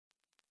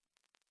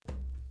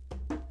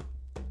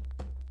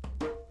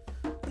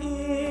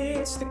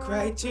It's the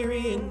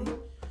Criterion.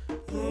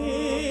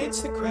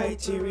 It's the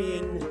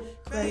Criterion.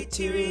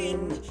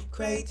 Criterion.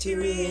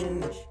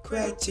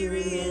 Project.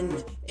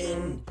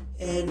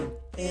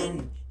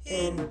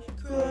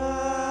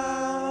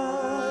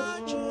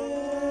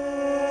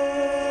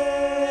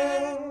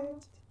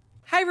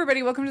 Hi,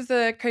 everybody. Welcome to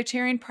the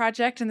Criterion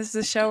Project. And this is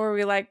a show where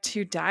we like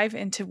to dive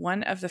into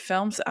one of the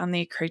films on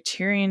the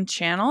Criterion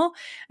channel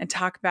and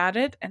talk about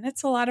it. And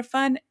it's a lot of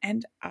fun.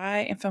 And I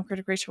am film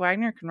critic Rachel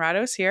Wagner.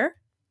 Conrado's here.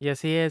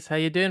 Yes, he is. How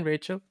you doing,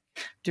 Rachel?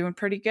 Doing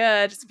pretty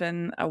good. It's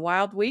been a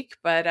wild week,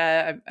 but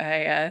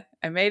I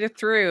made it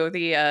through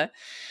the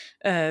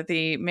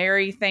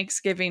Merry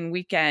Thanksgiving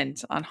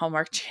weekend on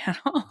Hallmark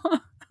Channel.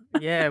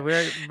 Yeah,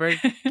 we're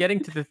getting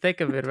to the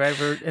thick of it, right?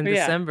 We're in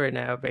December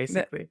now,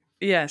 basically.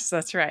 Yes,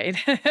 that's right.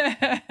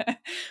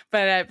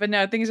 But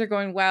no, things are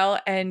going well,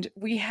 and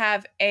we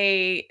have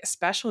a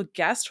special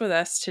guest with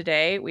us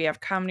today. We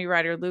have comedy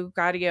writer Louis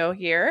Gaudio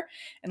here,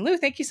 and Lou,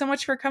 thank you so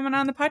much for coming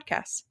on the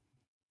podcast.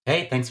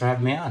 Hey, thanks for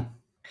having me on.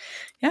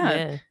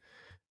 Yeah.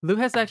 Lou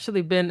has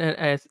actually been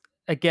a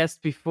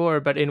guest before,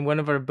 but in one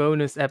of our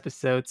bonus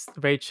episodes,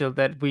 Rachel,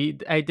 that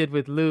I did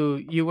with Lou,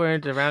 you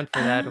weren't around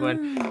for that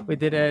one. We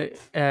did a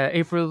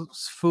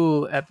April's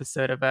Fool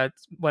episode about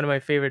one of my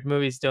favorite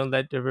movies, Don't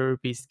Let the River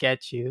Beast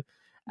Get You.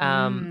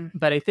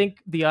 But I think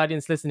the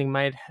audience listening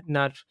might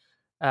not,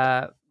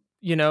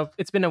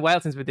 it's been a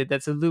while since we did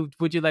that. So Lou,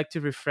 would you like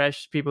to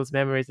refresh people's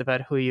memories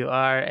about who you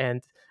are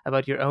and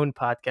about your own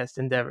podcast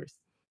endeavors?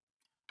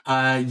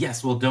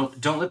 Yes. Well,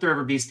 don't let the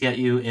river beast get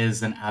you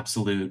is an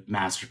absolute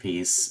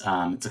masterpiece.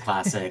 It's a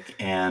classic,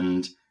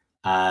 and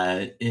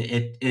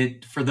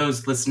it for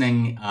those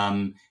listening,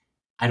 I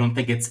don't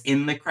think it's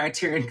in the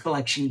Criterion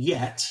Collection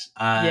yet,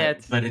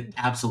 but it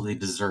absolutely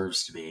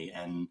deserves to be.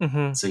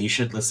 And so you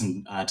should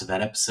listen to that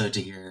episode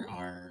to hear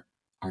our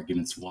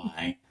arguments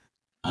why.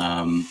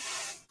 So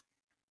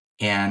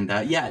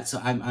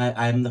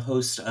I'm the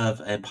host of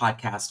a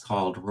podcast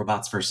called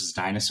Robots versus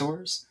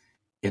Dinosaurs.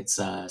 It's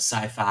a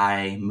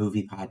sci-fi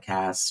movie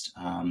podcast.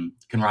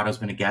 Conrado's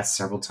been a guest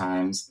several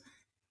times,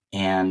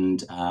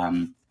 and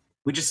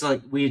we just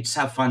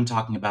have fun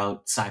talking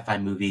about sci-fi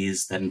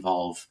movies that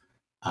involve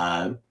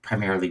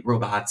primarily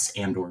robots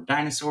and/or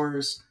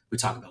dinosaurs. We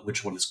talk about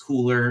which one is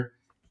cooler,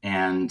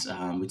 and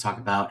we talk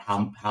about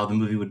how the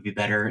movie would be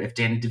better if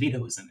Danny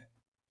DeVito was in it.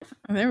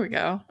 There we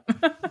go.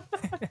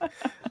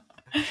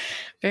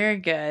 Very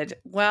good.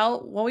 Well,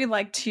 what we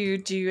like to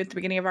do at the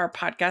beginning of our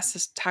podcast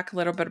is talk a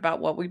little bit about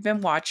what we've been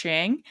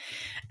watching,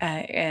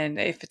 and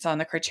if it's on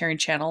the Criterion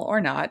channel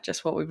or not,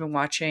 just what we've been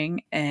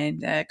watching.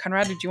 And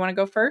Conrado, do you want to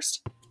go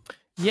first?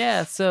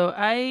 Yeah, so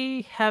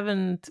I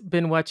haven't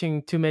been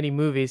watching too many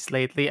movies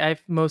lately.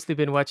 I've mostly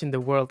been watching the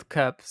World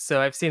Cup,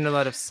 so I've seen a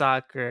lot of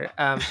soccer.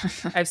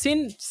 I've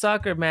seen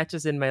soccer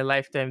matches in my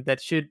lifetime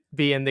that should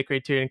be in the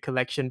Criterion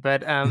Collection,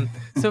 but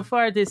so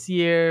far this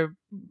year,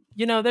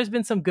 there's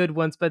been some good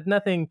ones, but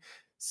nothing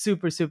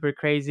super, super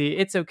crazy.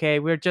 It's okay.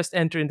 We're just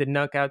entering the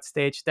knockout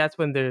stage. That's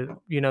when the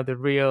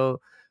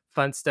real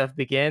fun stuff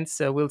begins.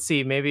 So we'll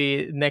see.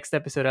 Maybe next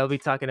episode I'll be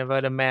talking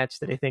about a match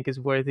that I think is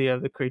worthy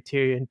of the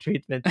Criterion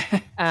treatment.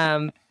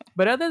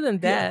 But other than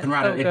that,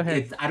 Conrado, go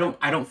ahead. I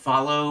don't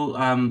follow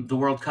the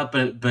World Cup,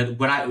 but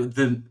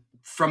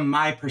from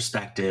my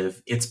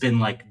perspective, it's been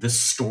like the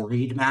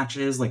storied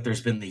matches. Like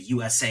there's been the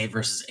USA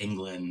versus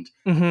England,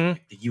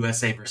 like the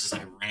USA versus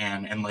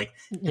Iran, and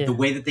the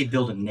way that they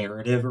build a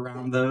narrative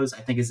around those, I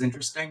think is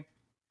interesting.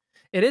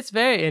 It is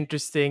very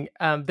interesting.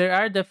 There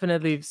are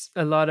definitely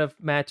a lot of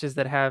matches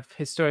that have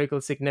historical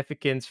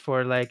significance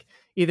for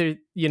either,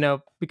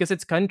 because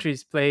it's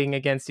countries playing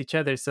against each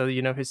other. So,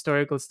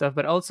 historical stuff,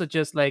 but also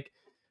just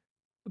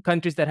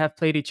countries that have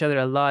played each other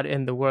a lot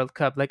in the World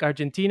Cup. Like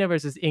Argentina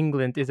versus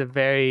England is a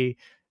very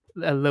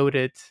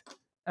loaded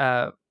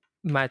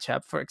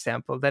matchup, for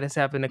example. That has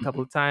happened a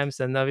couple of times.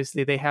 And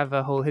obviously they have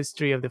a whole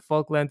history of the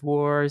Falkland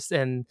Wars.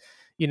 And,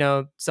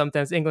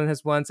 sometimes England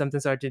has won,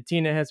 sometimes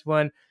Argentina has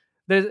won.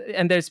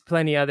 There's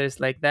plenty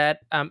others like that.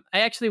 I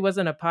actually was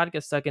on a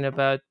podcast talking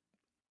about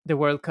the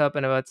World Cup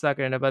and about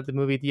soccer and about the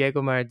movie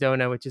Diego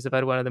Maradona, which is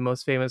about one of the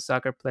most famous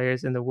soccer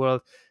players in the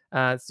world.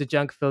 It's the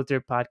Junk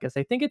Filter podcast.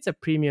 I think it's a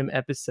premium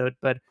episode,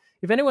 but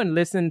if anyone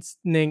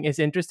listening is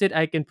interested,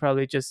 I can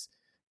probably just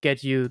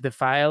get you the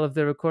file of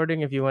the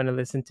recording if you want to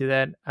listen to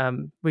that.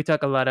 We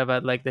talk a lot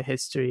about the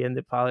history and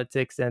the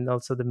politics and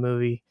also the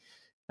movie.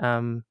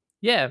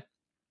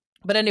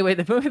 But anyway,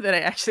 the movie that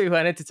I actually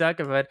wanted to talk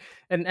about,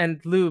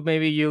 and Lou,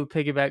 maybe you'll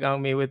piggyback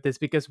on me with this,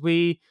 because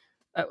we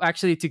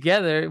actually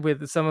together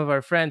with some of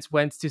our friends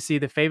went to see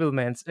The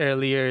Fabelmans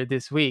earlier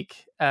this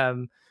week,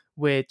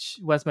 which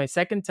was my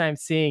second time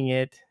seeing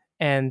it.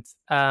 And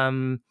I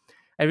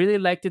really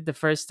liked it the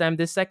first time.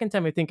 The second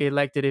time, I think I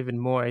liked it even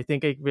more. I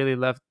think I really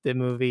loved the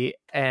movie.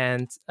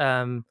 And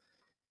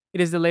it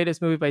is the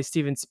latest movie by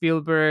Steven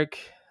Spielberg,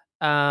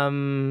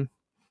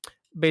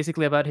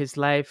 basically about his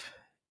life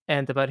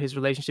and about his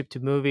relationship to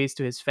movies,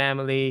 to his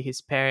family, his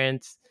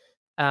parents.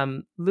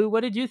 Lou,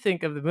 what did you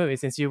think of the movie,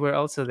 since you were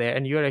also there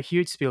and you're a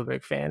huge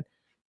Spielberg fan?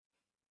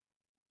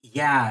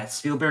 Yeah,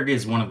 Spielberg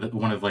is one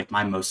of like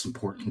my most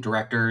important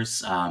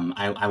directors.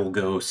 I will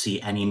go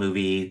see any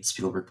movie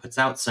Spielberg puts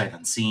out, sight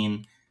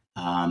unseen.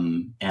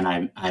 And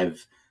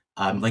I've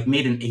like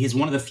made an. He's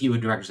one of the few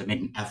directors that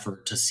made an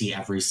effort to see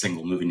every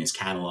single movie in his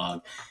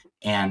catalog.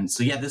 And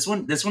so yeah, this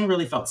one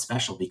really felt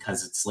special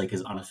because it's like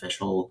his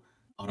unofficial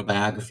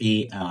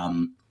autobiography.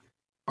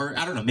 Or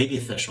I don't know, maybe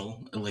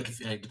official. Like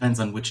it depends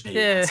on which day you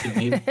Yeah. ask him,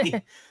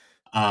 maybe.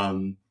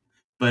 um,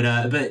 but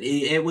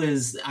it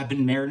was. I've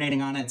been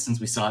marinating on it since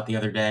we saw it the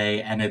other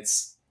day, and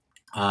it's.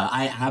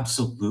 I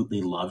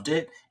absolutely loved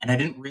it, and I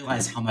didn't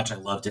realize how much I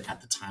loved it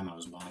at the time I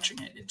was watching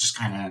it. It just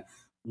kind of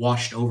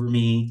washed over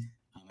me.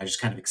 I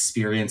just kind of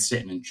experienced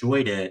it and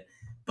enjoyed it,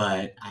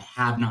 but I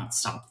have not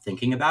stopped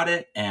thinking about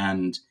it,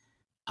 and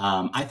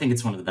I think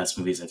it's one of the best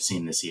movies I've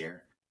seen this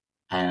year,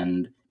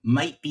 and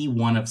might be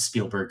one of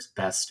Spielberg's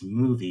best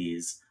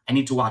movies. I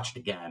need to watch it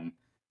again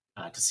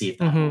to see if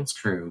that Hmm. holds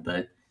true,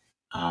 but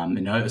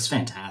it was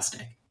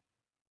fantastic.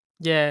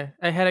 Yeah,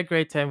 I had a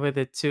great time with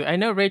it too. I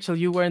know, Rachel,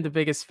 you weren't the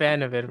biggest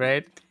fan of it,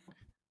 right?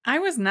 I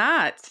was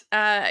not.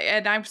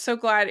 And I'm so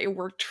glad it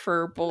worked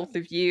for both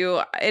of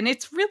you. And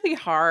it's really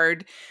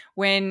hard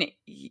when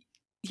you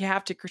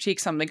have to critique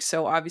something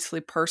so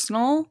obviously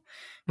personal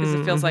because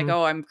it feels like, Mm-hmm.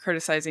 oh, I'm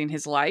criticizing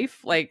his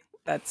life. Like,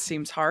 that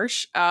seems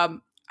harsh.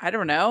 I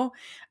don't know.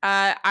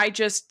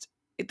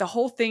 The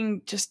whole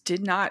thing just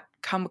did not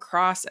come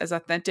across as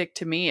authentic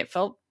to me. It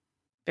felt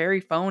very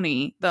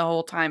phony the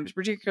whole time,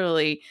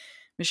 particularly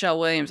Michelle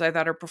Williams. I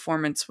thought her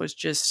performance was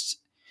just,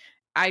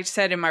 I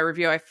said in my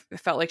review,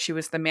 felt like she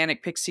was the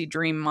manic pixie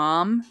dream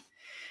mom,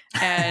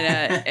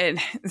 and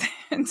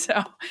and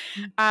so,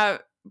 uh,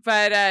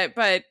 but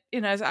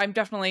I'm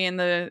definitely in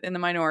the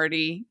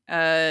minority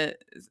as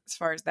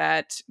far as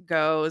that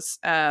goes,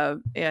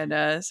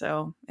 and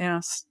so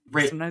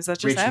Ra- sometimes that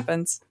just Rachel,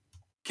 happens.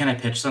 can I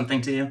pitch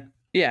something to you?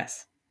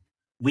 Yes.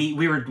 We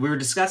were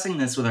discussing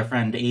this with our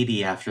friend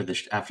AB after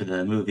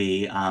the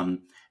movie.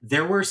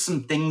 There were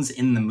some things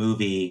in the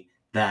movie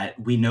that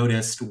we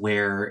noticed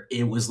where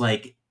it was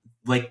like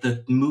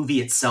the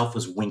movie itself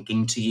was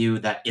winking to you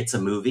that it's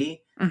a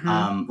movie.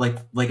 Mm-hmm.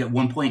 Like at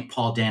one point,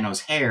 Paul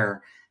Dano's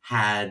hair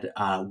had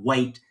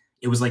white.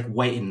 It was like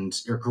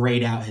whitened or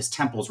grayed out. His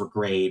temples were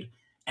grayed,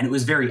 and it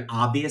was very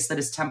obvious that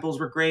his temples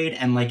were grayed.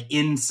 And like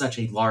in such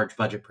a large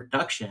budget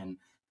production,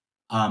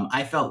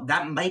 I felt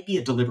that might be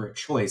a deliberate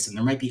choice, and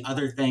there might be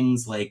other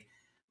things like,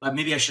 but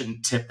maybe I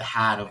shouldn't tip the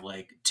hat of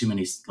like too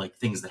many like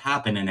things that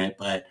happen in it.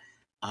 But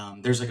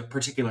there's like a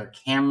particular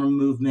camera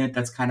movement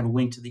that's kind of a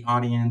wink to the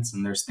audience,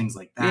 and there's things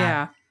like that.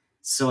 Yeah.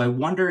 So I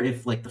wonder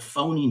if like the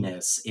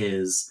phoniness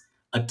is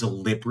a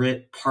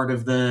deliberate part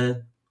of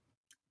the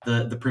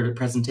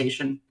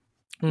presentation.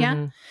 Yeah,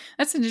 Mm-hmm.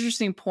 that's an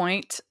interesting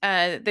point.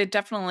 They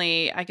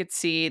definitely, I could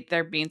see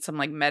there being some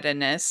like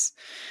meta-ness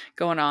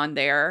going on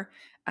there.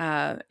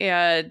 And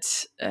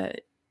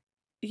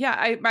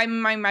yeah,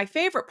 my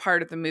favorite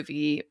part of the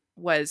movie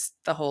was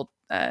the whole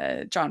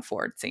John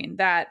Ford scene.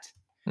 That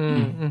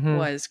Mm. Mm-hmm.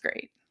 was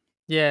great.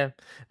 Yeah,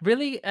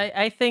 really,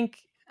 I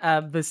think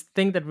this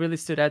thing that really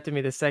stood out to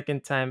me the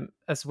second time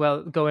as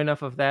well, going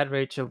off of that,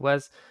 Rachel,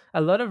 was a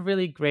lot of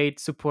really great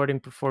supporting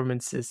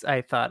performances.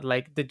 I thought,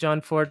 like the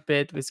John Ford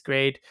bit was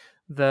great.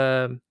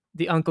 The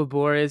Uncle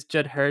Boris,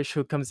 Judd Hirsch,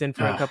 who comes in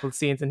for a Ugh. couple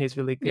scenes and he's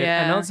really good.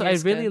 And Yeah, also, he I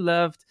was really good.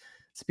 loved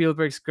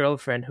Spielberg's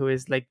girlfriend, who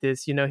is like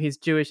this. He's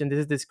Jewish, and this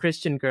is this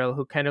Christian girl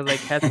who kind of like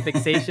has a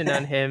fixation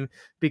on him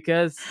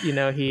because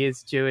he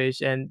is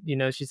Jewish, and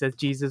she says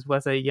Jesus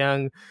was a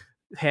young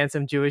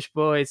handsome Jewish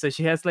boy. So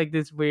she has like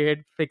this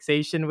weird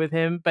fixation with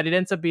him, but it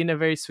ends up being a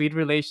very sweet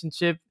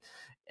relationship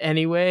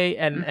anyway.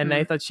 And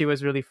I Hmm. thought she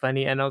was really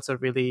funny and also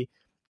really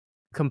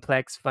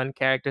complex, fun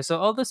character. So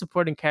all the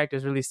supporting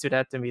characters really stood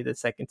out to me the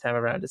second time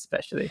around,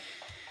 especially.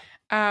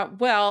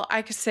 Well,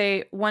 I could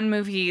say one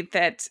movie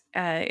that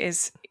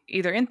is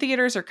either in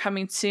theaters or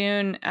coming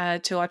soon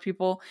to a lot of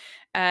people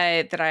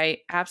that I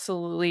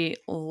absolutely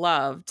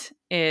loved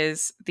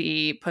is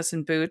the Puss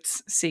in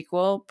Boots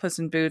sequel, Puss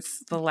in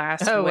Boots: The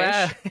Last Oh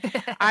wow. Wish.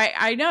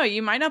 I know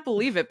you might not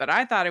believe it, but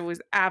I thought it was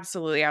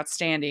absolutely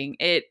outstanding.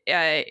 Mm,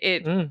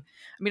 I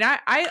mean,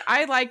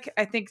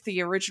 I think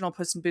the original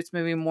Puss in Boots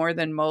movie more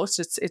than most.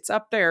 It's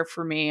up there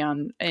for me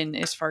in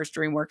as far as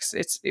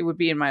DreamWorks. It would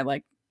be in my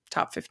like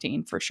top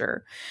 15 for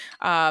sure.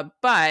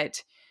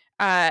 But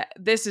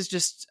this is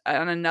just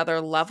on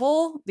another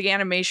level. The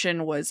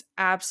animation was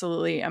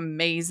absolutely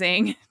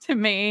amazing to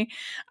me.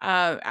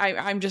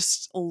 I'm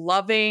just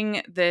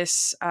loving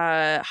this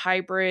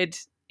hybrid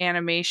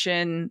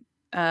animation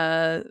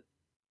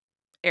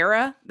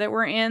era that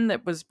we're in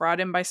that was brought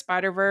in by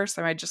Spider-Verse.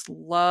 And I just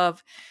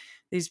love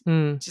these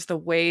mm, just the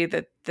way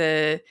that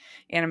the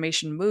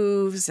animation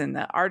moves and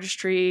the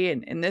artistry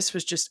and this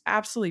was just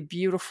absolutely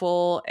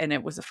beautiful and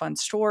it was a fun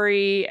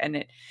story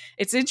and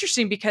it's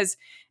interesting because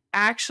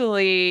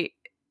actually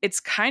it's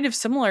kind of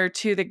similar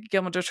to the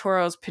Guillermo del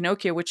Toro's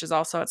Pinocchio, which is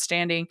also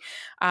outstanding.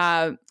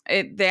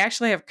 They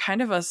actually have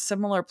kind of a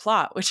similar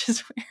plot, which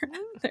is weird.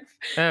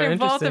 They're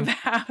both Interesting.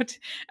 about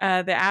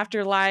the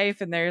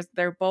afterlife, and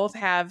they're both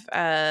have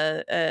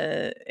a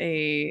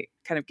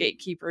kind of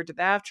gatekeeper to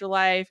the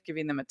afterlife,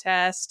 giving them a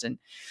test, and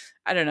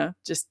I don't know,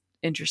 just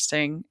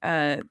interesting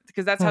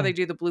because that's how they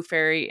do the blue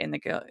fairy in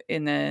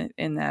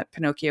that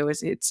Pinocchio.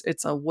 Is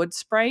it's a wood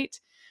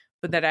sprite,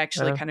 but that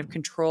actually kind of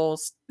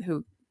controls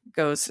who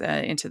goes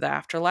into the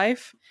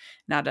afterlife,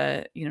 not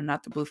the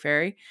blue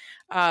fairy.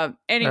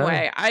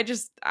 Anyway,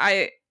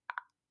 I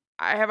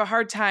have a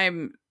hard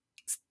time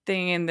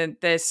thinking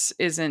that this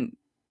isn't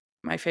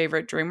my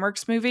favorite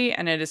DreamWorks movie,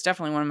 and it is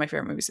definitely one of my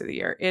favorite movies of the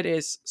year. It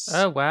is.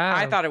 Oh wow!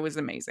 I thought it was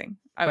amazing.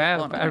 I was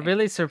blown away.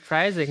 Really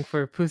surprising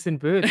for Puss in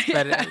Boots,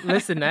 but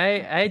listen,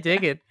 I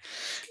dig it.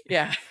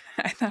 Yeah,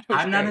 I thought it was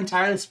I'm not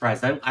entirely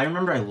surprised. I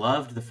remember I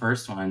loved the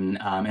first one,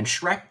 and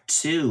Shrek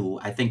 2,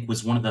 I think,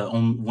 was one of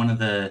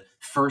the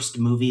first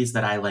movies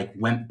that I like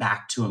went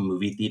back to a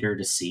movie theater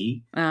to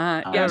see.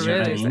 Yeah,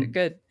 Shrek 2 is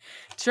good.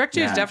 Shrek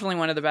 2 is definitely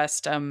one of the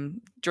best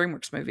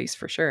DreamWorks movies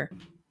for sure.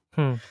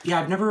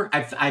 Yeah,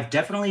 I've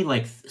definitely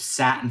like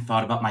sat and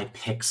thought about my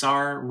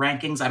Pixar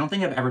rankings. I don't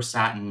think I've ever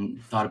sat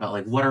and thought about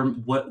like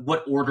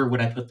what order would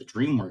I put the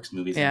DreamWorks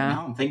movies in.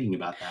 Now I'm thinking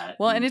about that.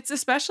 Well, and it's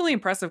especially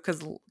impressive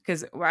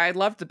because I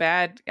loved the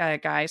Bad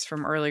Guys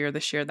from earlier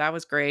this year. That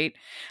was great.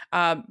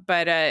 But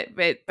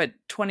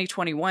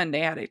 2021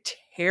 they had a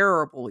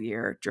terrible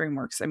year.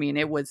 DreamWorks. I mean,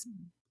 it was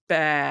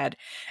bad,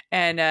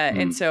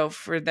 and so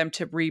for them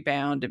to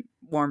rebound, it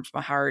warms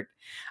my heart.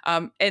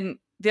 And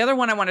the other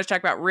one I want to talk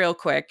about real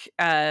quick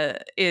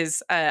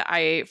is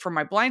for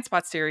my blind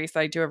spot series that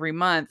I do every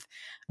month,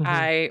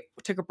 I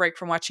took a break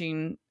from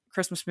watching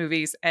Christmas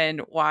movies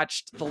and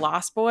watched The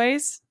Lost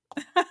Boys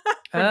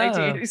from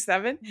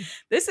 1987.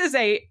 This is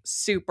a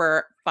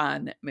super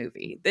fun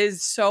movie. This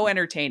is so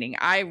entertaining.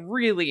 I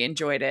really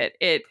enjoyed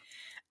it.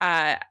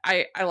 I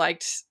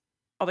liked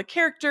all the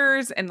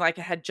characters, and like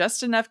it had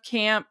just enough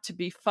camp to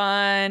be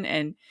fun,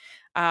 and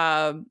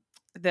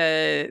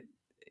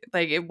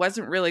it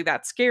wasn't really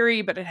that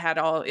scary, but it had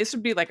this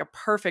would be like a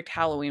perfect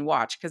Halloween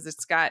watch because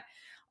it's got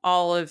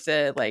all of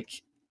the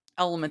like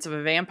elements of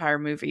a vampire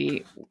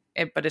movie,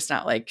 but it's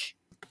not like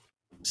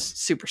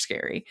super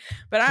scary.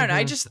 But I don't know.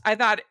 I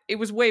thought it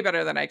was way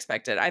better than I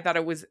expected. I thought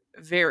it was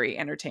very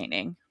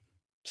entertaining.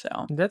 So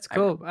that's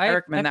cool. I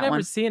recommend that one. I've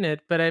never seen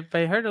it, but I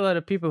heard a lot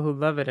of people who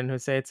love it and who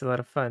say it's a lot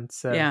of fun.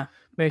 So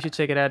maybe I should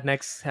check it out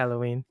next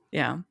Halloween.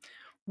 Yeah.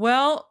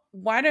 Well,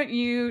 why don't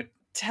you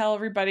tell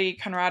everybody,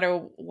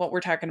 Conrado, what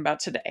we're talking about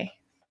today?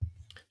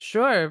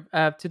 Sure.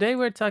 Today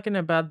we're talking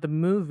about the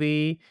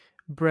movie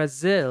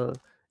Brazil.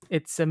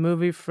 It's a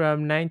movie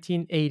from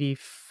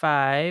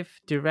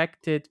 1985,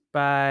 directed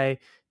by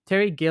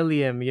Terry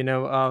Gilliam,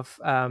 of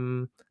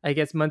I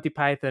guess Monty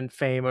Python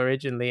fame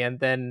originally,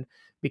 and then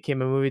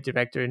became a movie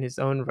director in his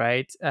own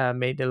right.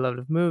 Made a lot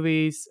of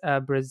movies.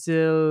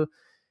 Brazil.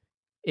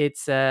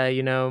 It's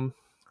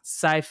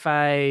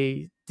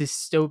sci-fi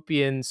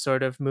dystopian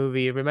sort of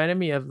movie. It reminded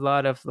me of a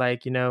lot of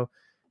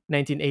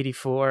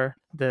 1984,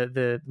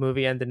 the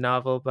movie and the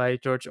novel by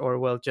George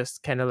Orwell,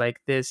 just kind of like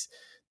this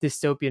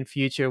dystopian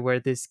future where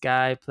this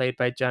guy played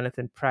by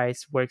Jonathan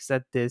Pryce works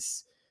at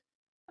this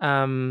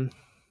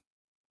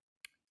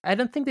I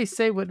don't think they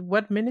say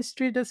what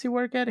ministry does he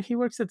work at. He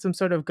works at some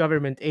sort of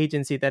government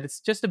agency that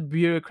it's just a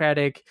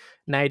bureaucratic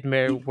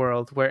nightmare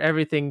world where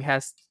everything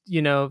has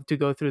to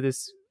go through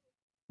this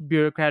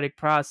bureaucratic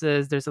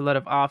process. There's a lot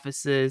of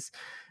offices.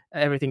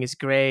 Everything is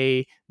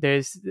gray.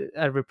 There's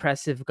a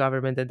repressive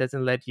government that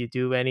doesn't let you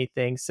do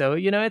anything. So,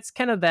 it's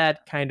kind of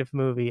that kind of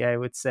movie, I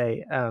would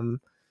say.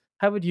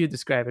 How would you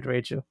describe it,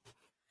 Rachel?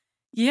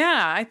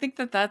 Yeah, I think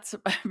that's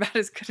about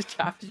as good a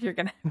job as you're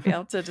going to be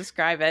able to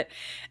describe it.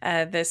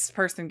 This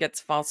person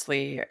gets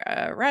falsely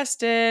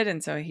arrested,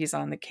 and so he's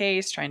on the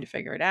case trying to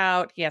figure it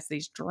out. He has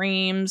these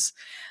dreams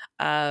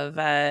of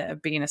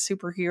being a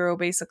superhero,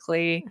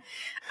 basically.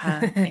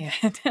 I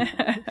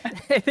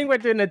think we're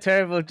doing a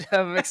terrible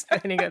job of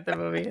explaining what the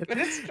movie is. But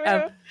it's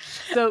true.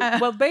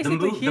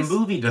 Basically, the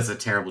movie does a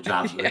terrible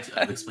job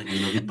of explaining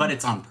the movie, but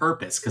it's on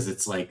purpose because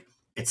it's like,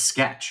 it's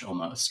sketch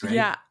almost, right?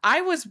 Yeah,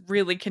 I was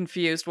really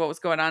confused what was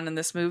going on in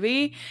this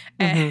movie,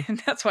 and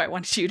that's why I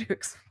wanted you to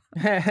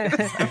explain.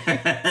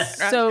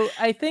 So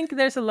I think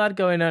there's a lot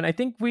going on. I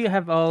think we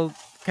have all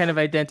kind of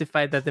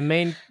identified that the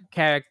main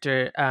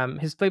character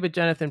is played by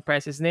Jonathan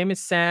Pryce. His name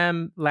is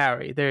Sam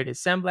Lowry. There it is,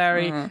 Sam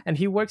Lowry, and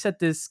he works at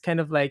this kind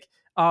of like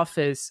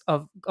office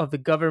of the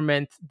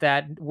government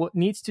that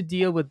needs to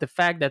deal with the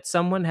fact that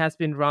someone has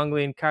been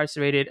wrongly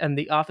incarcerated, and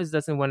the office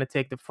doesn't want to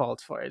take the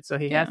fault for it. So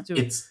he has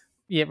to.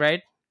 Yeah,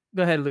 right?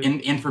 Go ahead,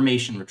 Louis.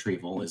 Information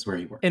retrieval is where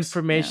he works.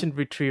 Information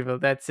retrieval,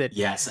 that's it.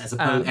 Yes, as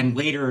opposed and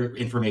later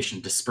information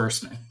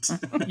disbursement.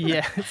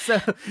 Yeah. So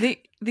the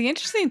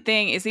interesting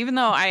thing is, even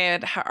though I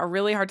had a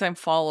really hard time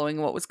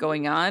following what was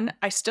going on,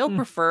 I still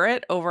prefer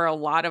it over a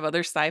lot of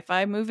other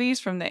sci-fi movies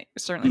certainly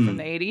from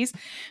the 80s,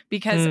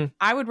 because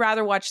I would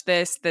rather watch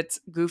this that's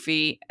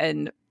goofy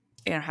and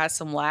has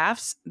some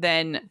laughs,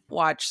 then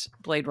watch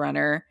Blade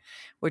Runner,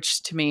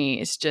 which to me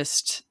is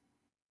just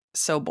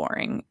so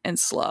boring and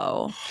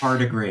slow.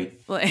 Hard agree.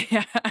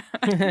 Yeah.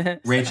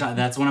 Rachel,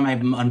 that's one of my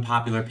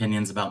unpopular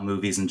opinions about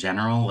movies in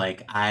general.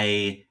 Like,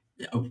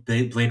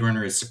 Blade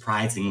Runner is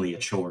surprisingly a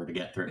chore to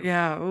get through.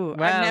 Yeah. Ooh.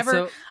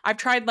 Wow, I've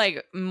tried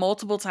like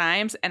multiple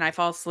times and I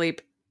fall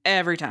asleep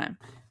every time.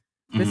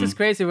 This is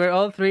crazy. We're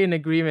all three in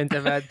agreement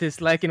about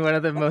disliking one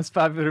of the most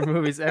popular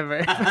movies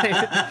ever.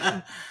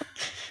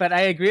 But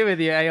I agree with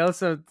you. I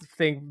also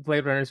think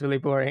Blade Runner is really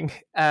boring.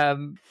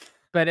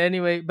 But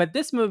anyway, but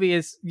this movie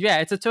is,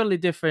 it's a totally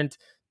different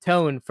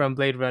tone from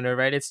Blade Runner,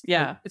 right? It's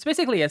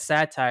basically a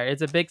satire.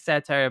 It's a big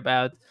satire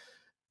about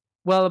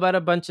a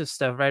bunch of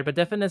stuff, right? But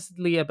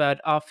definitely about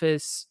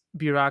office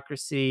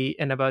bureaucracy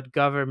and about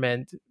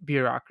government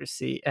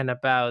bureaucracy and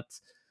about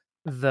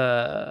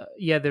the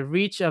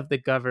reach of the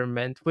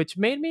government, which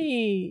made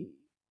me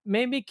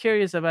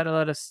curious about a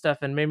lot of stuff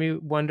and made me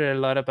wonder a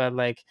lot about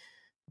like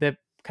the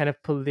kind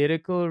of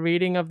political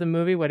reading of the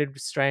movie, what it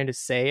was trying to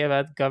say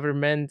about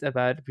government,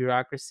 about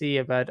bureaucracy,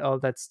 about all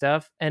that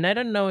stuff. And I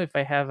don't know if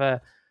I have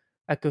a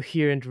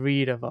coherent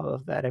read of all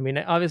of that. I mean,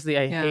 obviously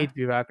I hate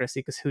bureaucracy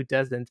because who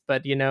doesn't?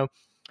 But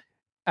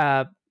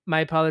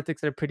my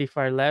politics are pretty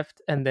far left,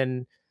 and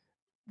then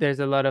there's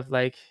a lot of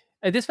like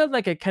this felt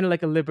like a kind of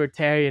like a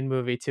libertarian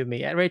movie to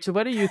me. Rachel,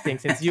 what do you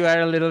think, since you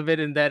are a little bit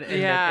in that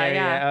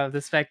area of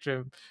the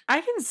spectrum?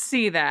 I can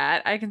see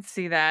that. I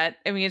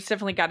mean, it's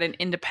definitely got an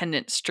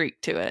independent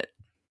streak to it.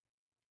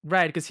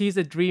 Right, because he's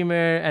a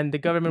dreamer and the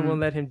government won't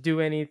let him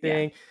do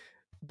anything.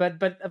 Yeah.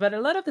 But a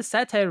lot of the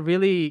satire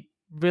really,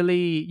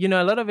 a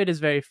lot of it is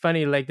very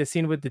funny. Like the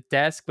scene with the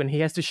desk when he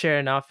has to share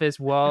an office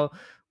wall.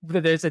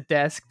 There's a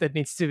desk that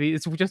needs to be,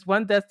 it's just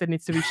one desk that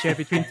needs to be shared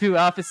between two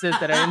offices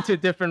that are in two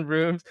different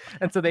rooms.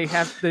 And so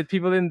the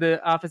people in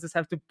the offices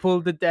have to pull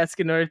the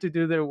desk in order to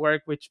do their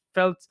work, which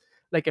felt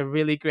like a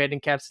really great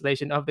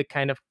encapsulation of the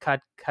kind of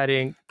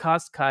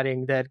cost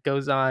cutting that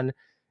goes on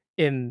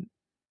in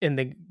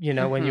the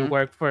when you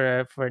work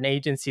for an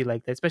agency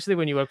like that, especially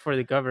when you work for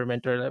the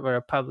government or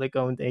a public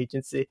owned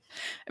agency.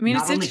 I mean,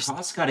 not only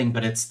cost cutting,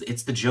 but it's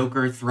the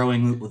Joker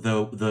throwing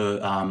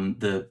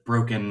the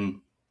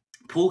broken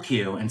pool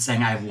cue and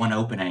saying, I have one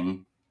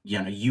opening,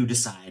 you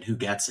decide who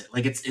gets it.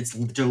 Like it's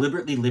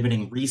deliberately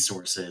limiting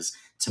resources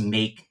to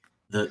make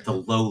the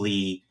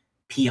lowly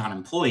peon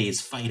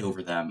employees fight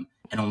over them,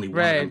 and only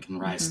one of them can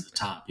rise to the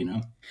top,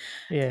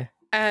 Yeah.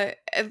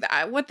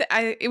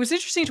 It was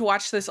interesting to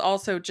watch this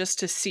also just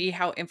to see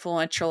how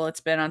influential it's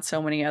been on so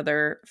many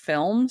other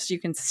films. You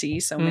can see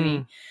so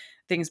many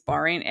things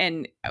borrowing,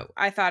 and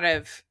I thought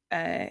of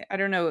I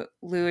don't know,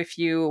 Lou, if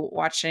you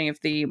watched any of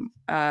the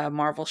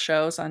Marvel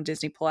shows on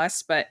Disney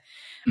Plus, but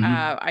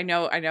I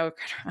know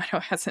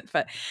it hasn't,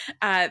 but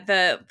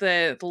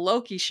the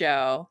Loki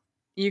show,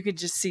 you could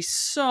just see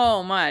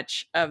so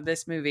much of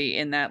this movie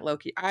in that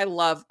Loki. I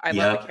love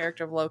the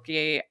character of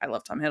Loki. I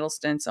love Tom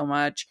Hiddleston so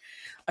much.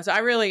 So I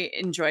really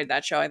enjoyed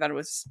that show. I thought it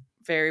was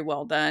very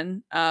well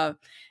done.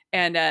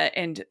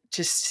 And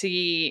to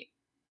see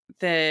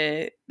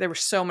there were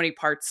so many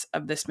parts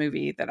of this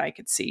movie that I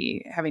could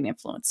see having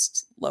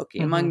influenced Loki,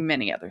 among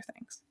many other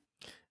things.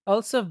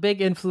 Also,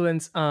 big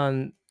influence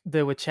on the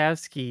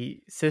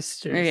Wachowski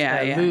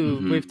sisters.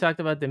 Lou, we've talked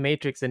about The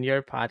Matrix in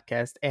your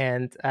podcast,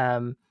 and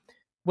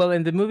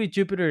in the movie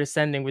Jupiter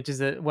Ascending, which is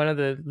one of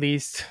the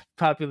least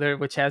popular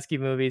Wachowski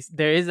movies,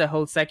 there is a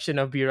whole section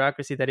of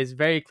bureaucracy that is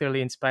very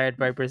clearly inspired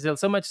by Brazil,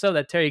 so much so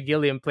that Terry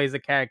Gilliam plays a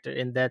character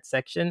in that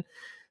section.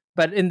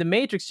 But in The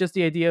Matrix, just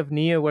the idea of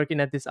Neo working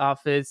at this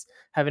office,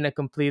 having a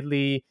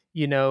completely,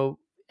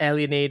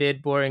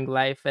 alienated, boring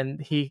life.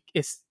 And he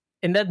is,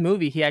 in that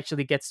movie, he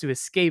actually gets to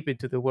escape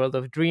into the world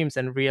of dreams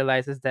and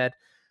realizes that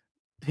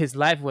his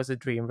life was a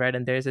dream, right?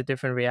 And there's a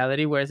different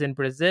reality. Whereas in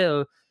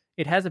Brazil,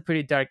 it has a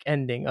pretty dark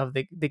ending of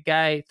the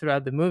guy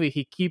throughout the movie.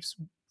 He keeps,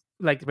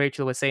 like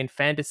Rachel was saying,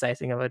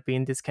 fantasizing about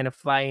being this kind of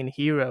flying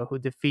hero who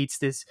defeats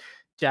this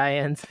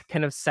giant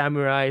kind of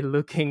samurai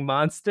looking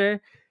monster.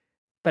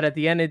 But at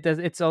the end,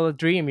 it's all a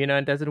dream,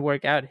 it doesn't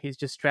work out. He's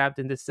just trapped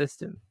in this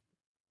system.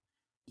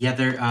 Yeah,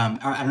 I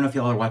don't know if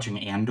y'all are watching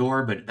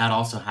Andor, but that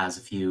also has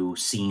a few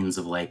scenes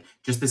of like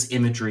just this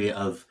imagery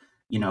of,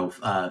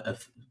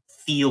 of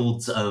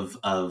fields of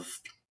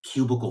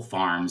cubicle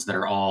farms that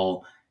are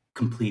all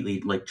completely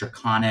like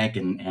draconic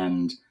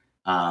and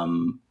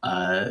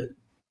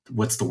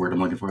what's the word I'm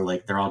looking for?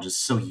 Like they're all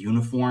just so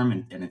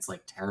uniform and it's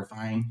like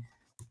terrifying.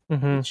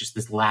 It's just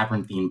this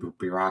labyrinthine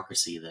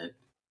bureaucracy that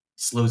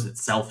slows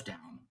itself down.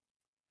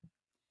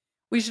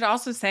 We should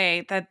also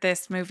say that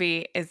this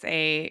movie is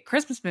a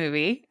Christmas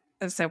movie,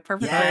 so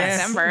perfect for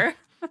December.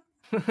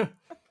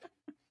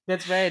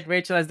 That's right,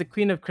 Rachel. As the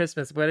Queen of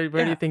Christmas, where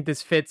do you think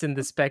this fits in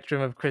the spectrum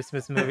of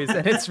Christmas movies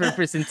and its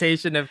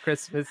representation of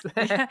Christmas?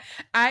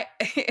 I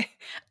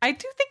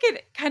do think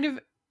it kind of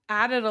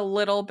added a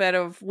little bit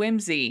of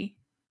whimsy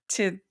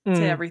to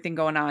everything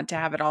going on, to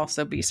have it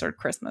also be sort of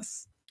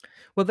Christmas.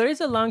 Well, there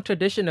is a long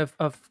tradition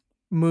of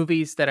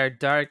movies that are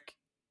dark,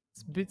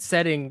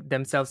 setting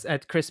themselves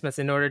at Christmas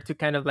in order to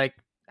kind of like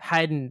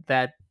heighten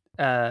that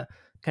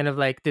kind of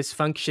like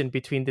dysfunction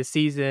between the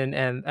season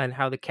and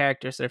how the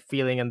characters are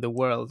feeling in the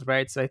world,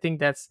 right? So I think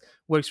that's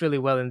works really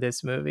well in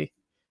this movie.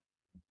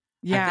 I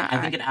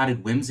Yeah. think it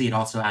added whimsy. It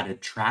also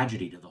added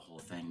tragedy to the whole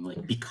thing.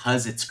 Like,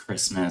 because it's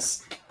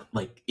Christmas,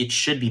 like, it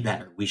should be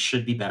better. We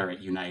should be better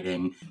at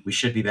uniting. We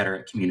should be better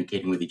at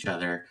communicating with each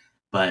other.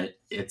 But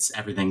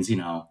everything's,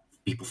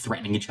 people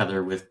threatening each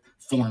other with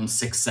Form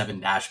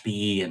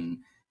 67-B and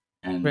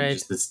Right.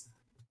 just this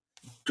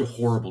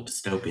horrible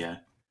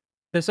dystopia.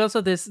 There's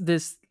also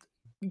this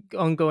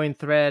ongoing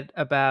thread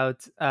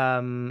about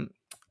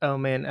oh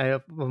man, I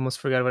almost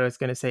forgot what I was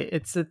going to say.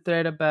 It's a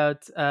thread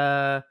about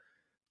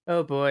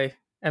oh boy,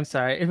 I'm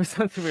sorry. It was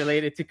something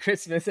related to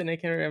Christmas and I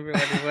can't remember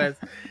what it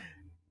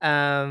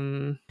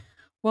was.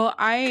 Well,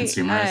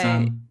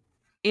 Consumerism.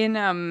 in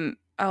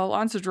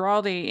Alonso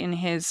Duralde, in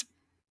his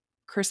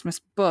Christmas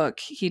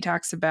book, he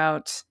talks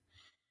about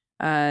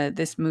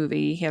this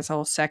movie. He has a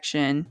whole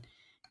section,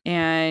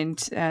 and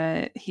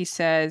he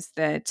says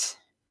that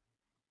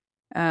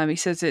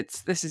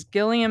this is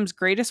Gilliam's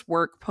greatest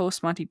work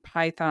post Monty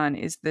Python,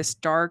 is this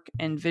dark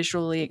and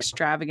visually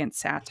extravagant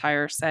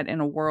satire set in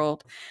a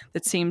world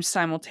that seems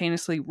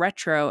simultaneously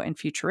retro and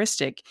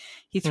futuristic.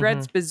 He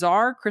threads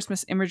bizarre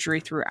Christmas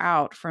imagery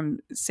throughout, from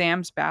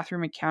Sam's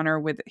bathroom encounter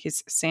with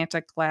his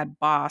Santa-clad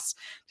boss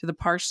to the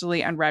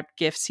partially unwrapped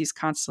gifts he's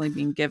constantly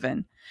being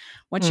given.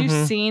 Once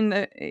you've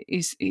seen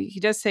he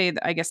does say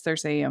that, I guess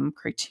there's a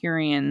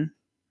Criterion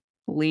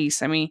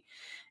lease. I mean,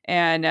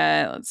 and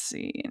let's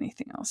see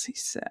anything else he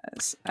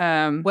says. What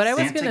I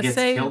was Santa gonna gets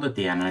say, killed at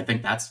the end, and I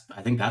think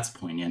that's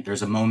poignant.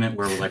 There's a moment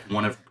where like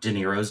one of De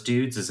Niro's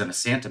dudes is in a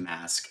Santa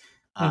mask,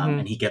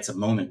 and he gets a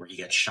moment where he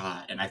gets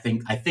shot, and I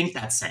think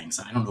that's saying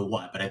something. I don't know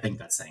what, but I think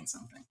that's saying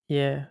something.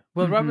 yeah.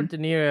 Well, Robert De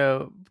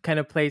Niro kind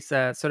of plays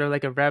a sort of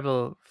like a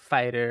rebel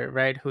fighter,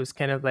 right? Who's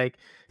kind of like,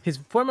 his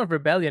form of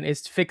rebellion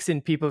is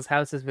fixing people's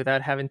houses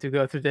without having to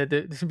go through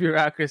the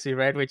bureaucracy,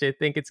 right? Which I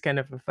think it's kind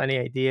of a funny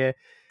idea.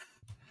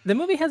 The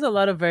movie has a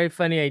lot of very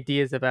funny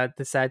ideas about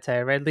the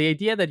satire, right? The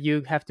idea that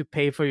you have to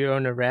pay for your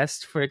own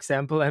arrest, for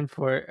example, and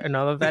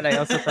all of that, I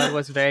also thought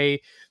was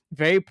very,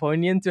 very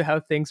poignant to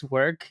how things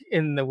work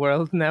in the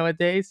world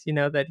nowadays. You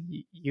know, that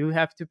you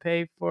have to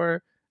pay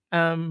for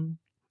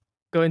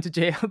going to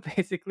jail,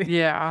 basically.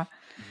 Yeah.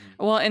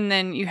 Well, and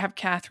then you have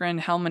Catherine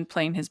Hellman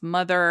playing his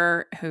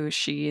mother, who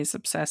she is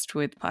obsessed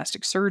with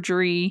plastic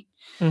surgery.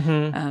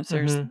 So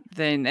there's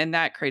and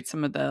that creates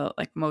some of the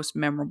like most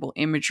memorable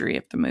imagery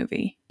of the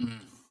movie.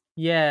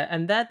 Yeah,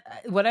 and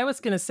that, what I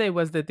was gonna say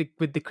was that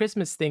with the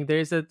Christmas thing,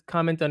 there's a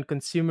comment on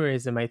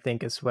consumerism, I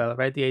think, as well,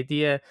 right? The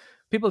idea,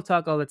 people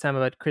talk all the time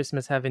about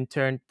Christmas having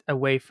turned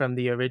away from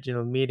the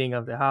original meaning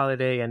of the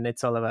holiday, and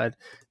it's all about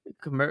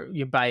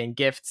you buying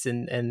gifts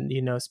and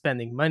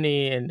spending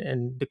money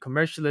and the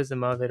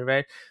commercialism of it,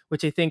 right?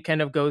 Which I think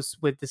kind of goes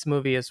with this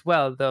movie as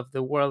well, of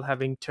the world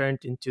having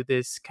turned into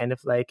this kind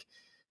of like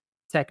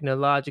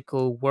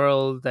technological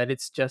world, that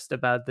it's just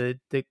about the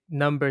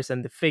numbers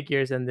and the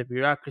figures and the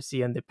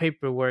bureaucracy and the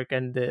paperwork,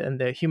 and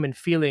the human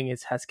feeling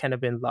has kind of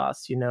been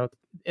lost.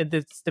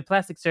 The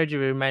plastic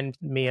surgery reminds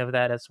me of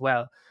that as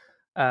well,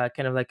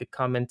 kind of like a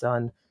comment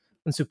on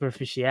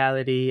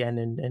superficiality and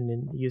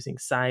in using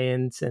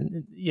science,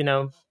 and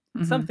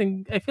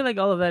something. I feel like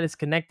all of that is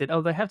connected,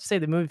 although I have to say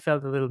the movie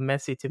felt a little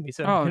messy to me,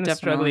 so I'm kind of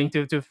struggling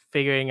to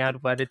figuring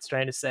out what it's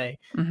trying to say.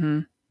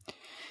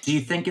 Do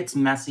you think it's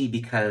messy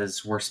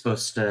because we're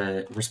supposed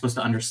to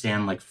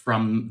understand, like,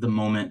 from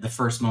the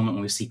first moment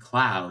when we see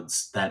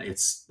clouds, that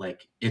it's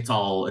like it's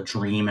all a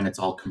dream and it's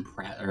all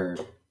compressed or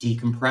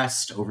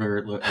decompressed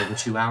over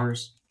 2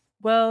 hours?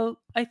 Well,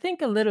 I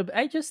think a little bit.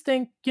 I just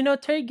think,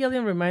 Terry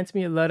Gilliam reminds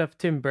me a lot of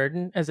Tim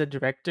Burton as a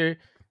director,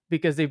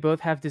 because they both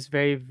have this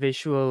very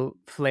visual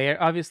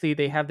flair. Obviously,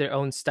 they have their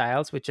own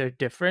styles, which are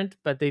different,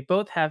 but they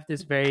both have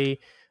this very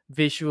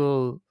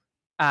visual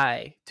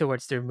eye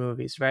towards their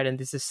movies, right? And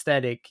this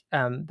aesthetic,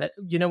 that,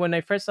 when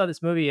I first saw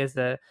this movie as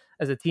a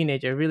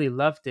teenager, I really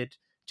loved it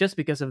just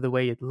because of the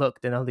way it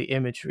looked and all the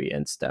imagery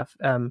and stuff.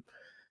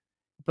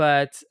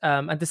 But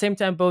at the same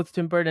time, both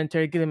Tim Burton and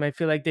Terry Gilliam, I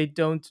feel like they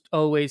don't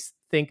always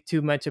think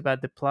too much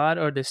about the plot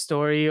or the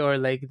story, or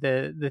like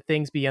the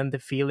things beyond the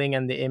feeling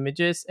and the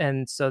images,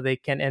 and so they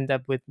can end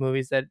up with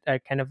movies that are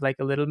kind of like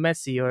a little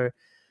messy. Or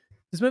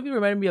this movie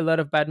reminded me a lot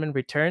of Batman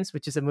Returns,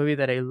 which is a movie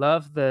that I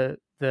love the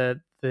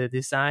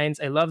designs,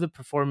 I love the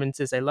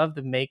performances, I love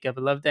the makeup,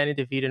 I love Danny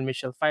DeVito and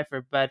Michelle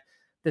Pfeiffer, but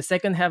the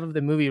second half of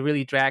the movie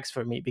really drags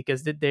for me,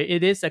 because it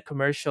is a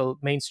commercial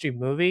mainstream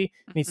movie.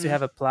 It needs to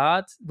have a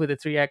plot with a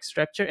 3-act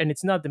structure, and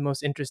it's not the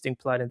most interesting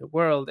plot in the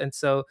world. And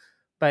so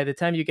by the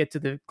time you get to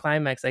the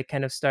climax, I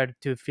kind of started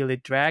to feel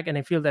it drag, and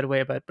I feel that way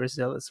about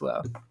Brazil as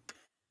well.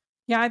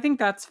 Yeah, I think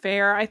that's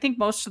fair. I think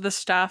most of the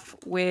stuff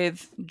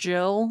with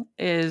Jill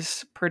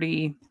is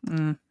pretty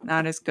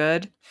not as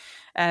good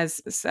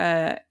as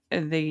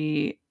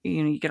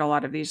you get a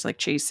lot of these like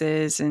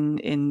chases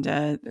and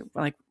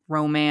like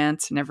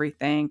romance and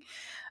everything.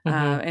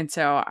 And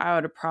so I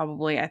would have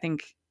probably, I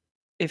think,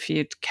 if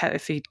he'd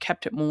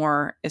kept it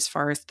more as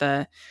far as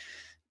the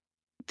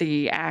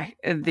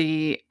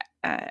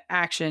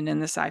action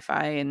and the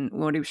sci-fi and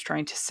what he was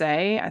trying to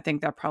say, I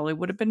think that probably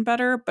would have been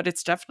better. But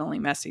it's definitely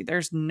messy.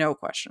 There's no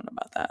question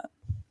about that.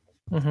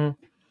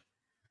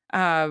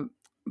 Mm-hmm.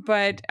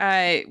 But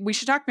we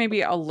should talk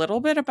maybe a little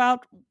bit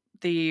about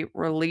the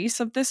release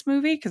of this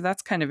movie, because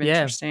that's kind of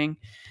interesting.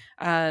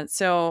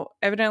 So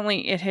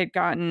evidently it had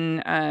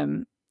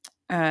gotten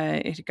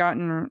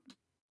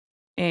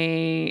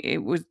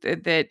it was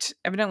that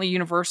evidently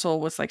Universal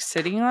was like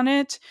sitting on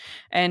it.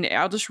 And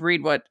I'll just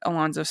read what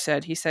Alonso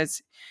said. He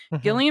says,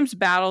 Gilliam's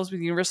battles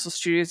with Universal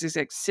Studios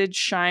exec Sid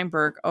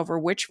Sheinberg over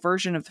which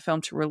version of the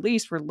film to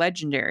release were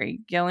legendary.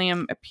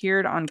 Gilliam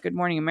appeared on Good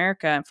Morning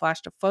America and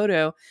flashed a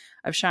photo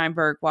of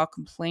Sheinberg while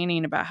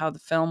complaining about how the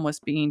film was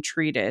being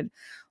treated.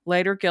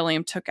 Later,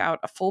 Gilliam took out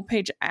a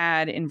full-page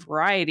ad in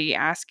Variety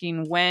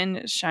asking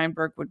when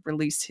Sheinberg would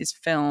release his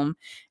film.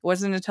 It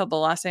wasn't until the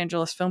Los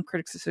Angeles Film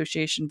Critics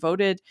Association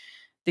voted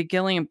the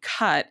Gilliam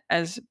cut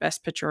as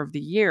Best Picture of the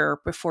Year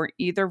before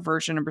either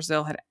version in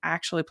Brazil had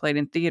actually played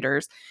in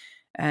theaters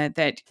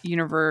that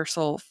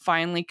Universal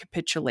finally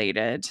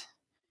capitulated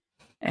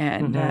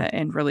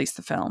and released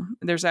the film.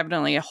 There's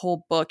evidently a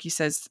whole book. He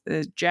says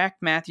Jack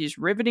Matthews'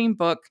 riveting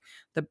book,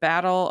 The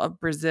Battle of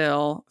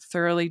Brazil,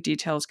 thoroughly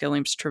details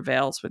Gilliam's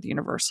travails with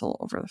Universal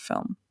over the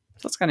film.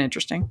 So that's kind of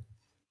interesting.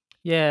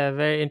 Yeah,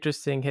 very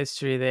interesting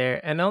history there.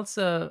 And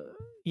also,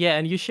 yeah,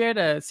 and you shared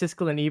a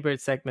Siskel and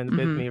Ebert segment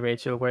with me,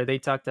 Rachel, where they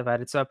talked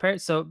about it. So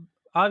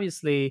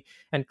obviously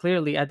and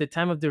clearly at the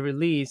time of the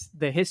release,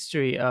 the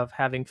history of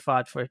having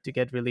fought for it to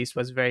get released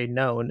was very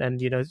known. And,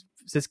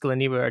 Siskel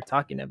and Ebert are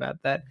talking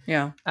about that.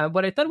 Yeah.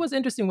 What I thought was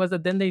interesting was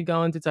that then they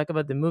go on to talk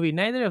about the movie.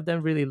 Neither of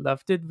them really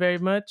loved it very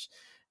much.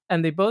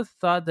 And they both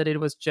thought that it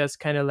was just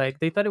kind of like,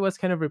 they thought it was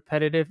kind of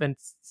repetitive and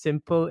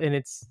simple. And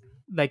it's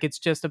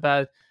just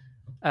about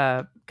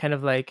kind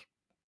of like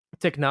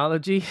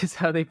technology is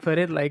how they put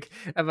it, like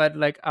about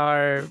like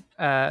our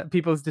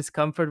people's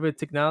discomfort with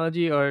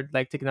technology, or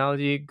like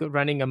technology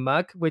running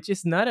amok, which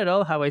is not at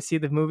all how I see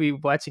the movie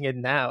watching it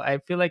now. I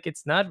feel like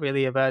it's not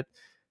really about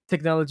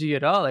technology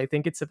at all. I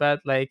think it's about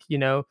like,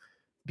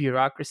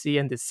 bureaucracy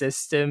and the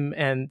system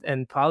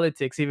and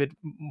politics, even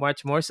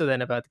much more so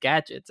than about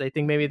gadgets. I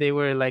think maybe they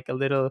were like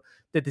the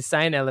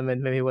design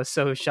element maybe was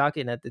so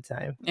shocking at the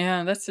time.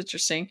 Yeah, that's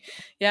interesting.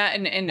 Yeah,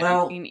 and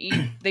Well- I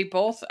mean, they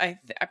both. I'm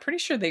pretty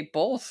sure they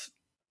both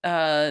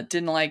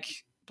didn't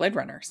like Blade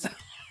Runner.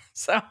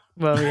 So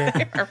Well, yeah.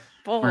 they are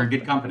both We're in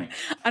good company.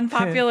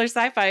 unpopular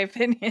sci-fi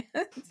opinions.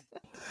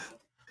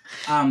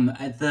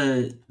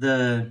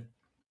 The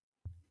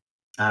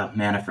oh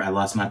man, I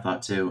lost my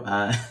thought too.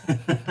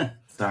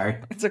 Sorry.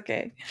 It's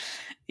okay.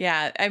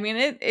 Yeah, I mean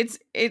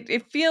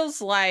it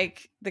feels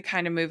like the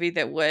kind of movie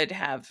that would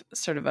have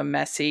sort of a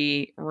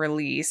messy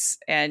release,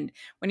 and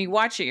when you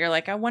watch it, you're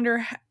like, I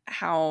wonder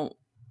how.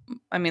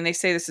 I mean, they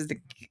say this is the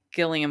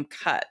Gilliam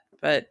cut,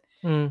 but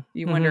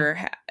you wonder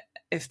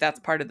if that's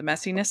part of the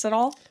messiness at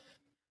all.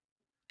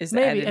 Is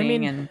Maybe. editing I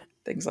mean, and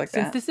things like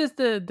since that. this is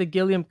the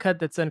Gilliam cut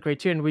that's on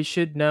Criterion, we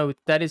should know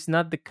that is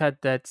not the cut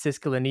that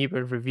Siskel and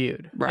Ebert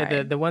reviewed.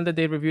 Right. The one that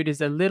they reviewed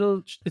is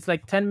it's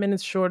like 10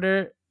 minutes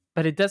shorter,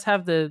 but it does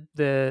have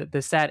the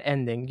sad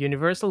ending.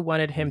 Universal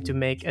wanted him to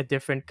make a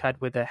different cut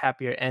with a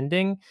happier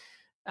ending,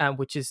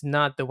 which is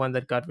not the one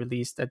that got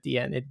released at the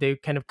end. They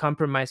kind of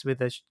compromised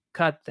with a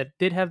cut that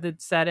did have the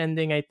sad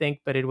ending, I think,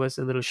 but it was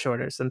a little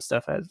shorter. Some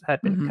stuff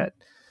had been cut.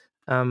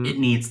 It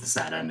needs the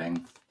sad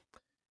ending.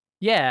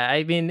 Yeah,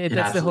 I mean,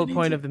 that's the whole absolutely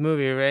point needs of the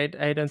movie, right?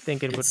 I don't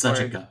think it would It's such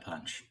work. a gut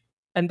punch.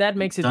 And that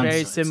makes it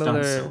very similar,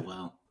 It's done so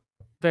well.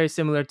 very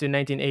similar to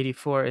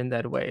 1984 in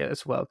that way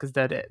as well, because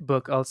that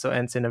book also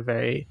ends in a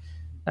very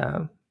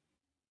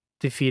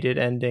defeated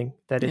ending.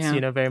 That it's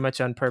very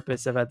much on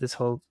purpose about this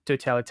whole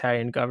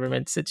totalitarian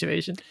government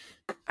situation.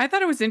 I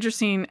thought it was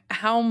interesting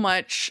how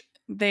much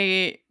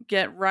they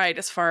get right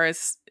as far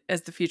as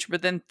the future,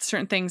 but then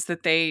certain things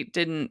that they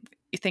didn't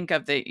think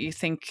of that you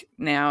think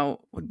now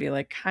would be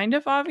like kind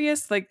of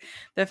obvious, like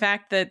the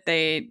fact that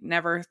they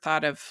never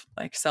thought of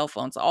like cell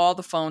phones. All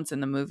the phones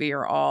in the movie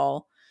are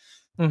all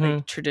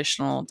like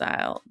traditional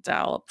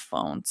dial-up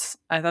phones.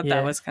 I thought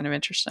that was kind of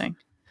interesting.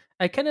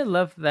 I kind of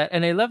love that.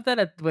 And I love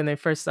that when I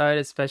first saw it,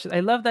 especially.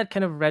 I love that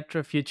kind of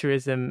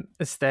retrofuturism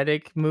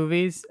aesthetic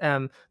movies.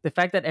 The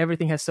fact that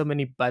everything has so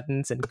many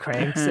buttons and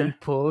cranks and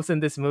pulls in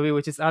this movie,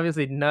 which is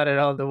obviously not at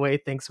all the way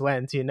things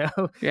went,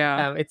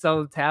 Yeah. It's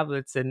all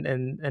tablets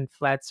and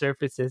flat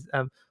surfaces.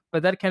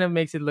 But that kind of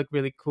makes it look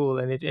really cool,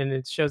 and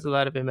it shows a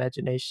lot of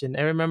imagination.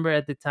 I remember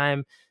at the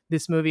time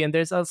this movie, and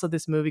there's also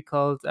this movie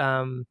called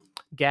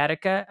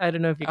Gattaca. I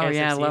don't know if you guys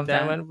have seen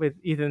that one with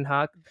Ethan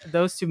Hawke.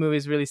 Those two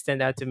movies really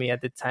stand out to me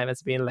at the time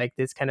as being like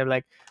this kind of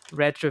like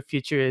retro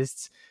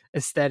futurist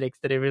aesthetics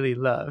that I really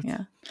loved.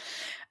 Yeah,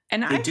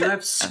 and they do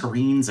have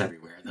screens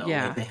everywhere though.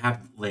 Yeah, like they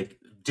have like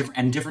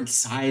different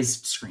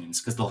sized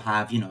screens, because they'll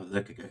have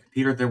the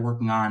computer they're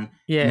working on.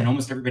 Yeah, and then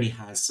almost everybody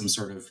has some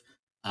sort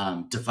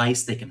of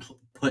device they can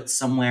put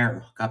somewhere or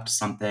hook up to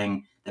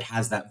something that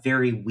has that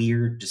very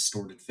weird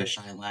distorted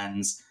fisheye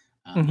lens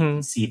you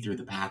can see through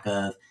the back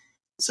of.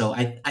 So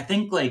I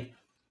think like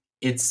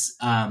it's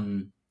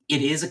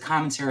it is a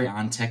commentary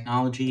on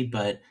technology,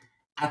 but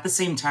at the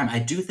same time, I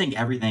do think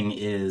everything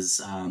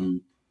is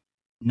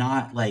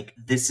not like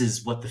this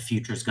is what the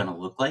future is going to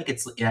look like.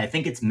 I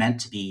think it's meant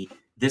to be.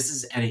 This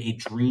is a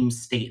dream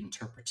state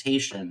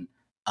interpretation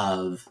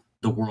of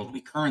the world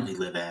we currently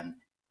live in,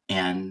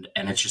 and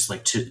it's just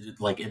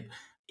like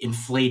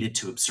inflated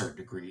to absurd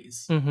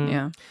degrees.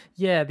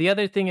 Yeah. The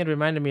other thing it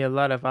reminded me a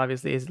lot of,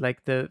 obviously, is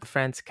like the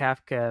Franz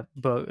Kafka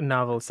book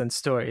novels and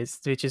stories,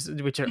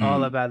 which are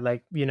all about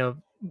like, you know,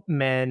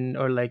 men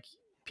or like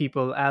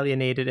people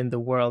alienated in the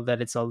world,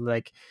 that it's all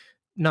like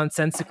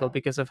nonsensical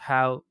because of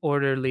how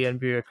orderly and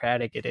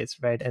bureaucratic it is,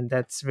 right? And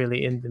that's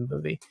really in the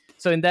movie.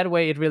 So in that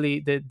way, it really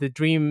the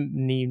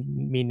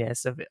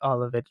dreaminess of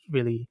all of it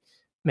really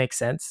makes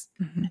sense.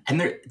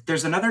 And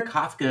there's another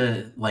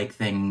Kafka like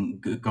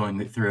thing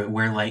going through it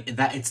where like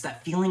that it's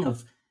that feeling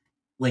of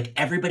like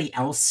everybody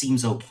else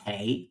seems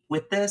okay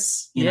with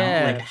this, you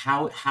know, like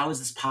how is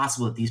this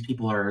possible that these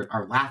people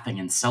are laughing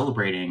and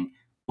celebrating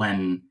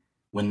when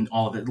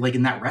all of it, like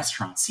in that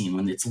restaurant scene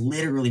when it's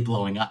literally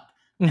blowing up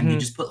and they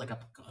just put like a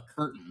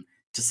curtain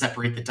to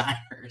separate the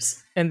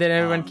diners, and then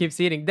everyone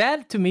keeps eating.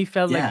 That to me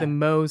felt like the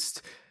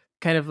most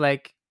kind of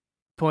like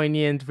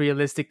poignant,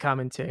 realistic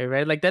commentary,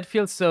 right? Like that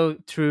feels so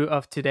true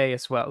of today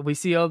as well. We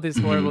see all these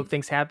horrible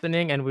things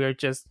happening and we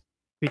just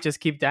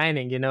keep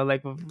dining, you know,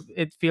 like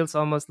it feels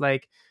almost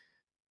like,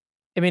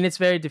 I mean, it's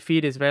very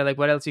defeatist, very like,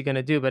 what else are you going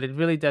to do? But it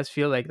really does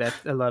feel like that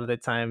a lot of the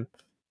time.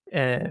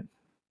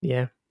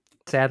 Yeah,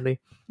 sadly.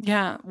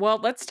 Yeah. Well,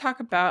 let's talk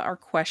about our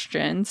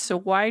questions. So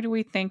why do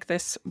we think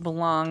this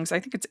belongs?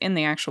 I think it's in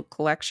the actual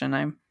collection,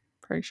 I'm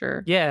pretty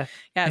sure. Yeah.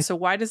 So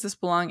why does this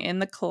belong in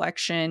the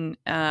collection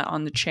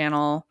on the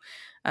channel?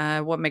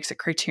 What makes it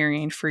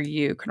Criterion for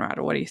you,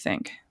 Conrado? What do you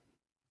think?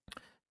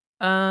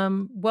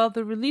 Well,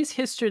 the release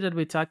history that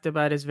we talked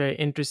about is very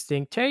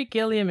interesting. Terry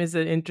Gilliam is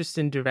an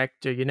interesting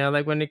director, you know,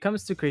 like when it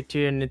comes to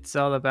Criterion, it's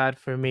all about,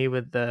 for me,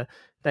 with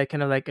that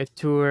kind of like a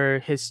tour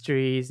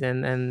histories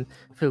and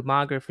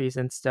filmographies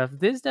and stuff.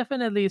 This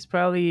definitely is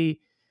probably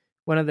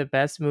one of the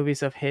best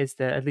movies of his,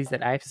 that at least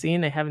that I've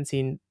seen. I haven't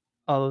seen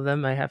all of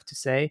them, I have to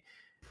say.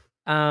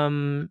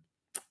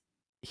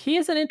 He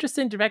is an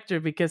interesting director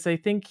because I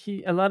think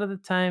a lot of the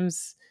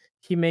times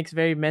he makes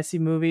very messy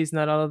movies.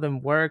 Not all of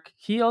them work.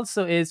 He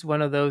also is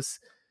one of those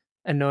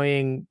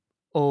annoying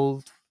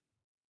old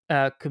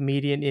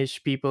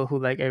comedian-ish people who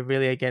like are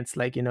really against,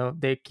 like, you know,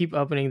 they keep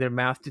opening their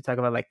mouth to talk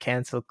about like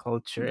cancel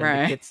culture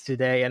and the kids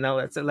today and all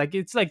that. So like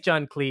it's like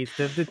John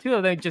Cleese. The two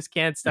of them just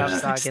can't stop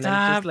talking.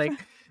 And just like,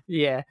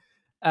 yeah.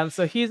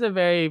 So he's a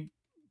very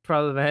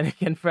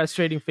problematic and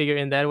frustrating figure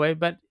in that way,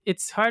 but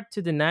it's hard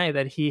to deny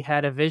that he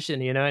had a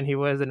vision, you know, and he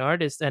was an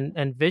artist,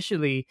 and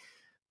visually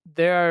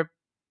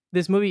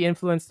this movie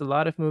influenced a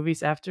lot of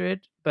movies after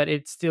it, but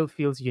it still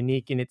feels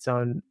unique in its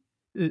own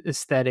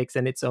aesthetics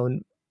and its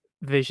own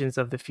visions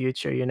of the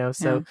future, you know.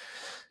 So it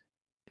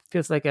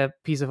feels like a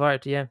piece of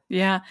art. Yeah.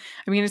 I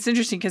mean, it's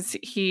interesting because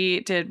he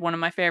did one of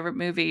my favorite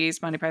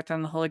movies, Monty Python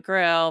and the Holy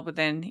Grail, but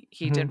then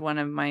he did one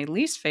of my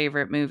least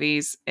favorite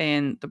movies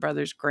in The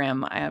Brothers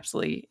Grimm. I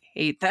absolutely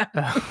hate that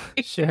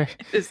movie. Sure.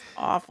 It's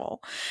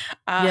awful.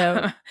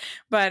 Yeah.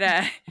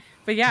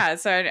 But yeah,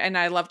 so, and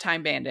I love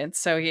Time Bandits,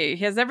 so he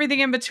has everything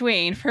in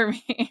between for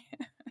me.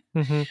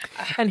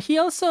 And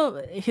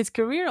his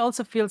career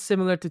also feels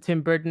similar to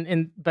Tim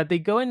Burton, but they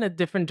go in a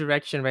different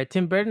direction, right?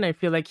 Tim Burton, I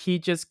feel like he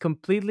just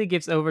completely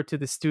gives over to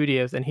the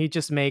studios and he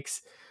just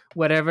makes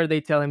whatever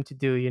they tell him to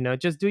do, you know,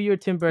 just do your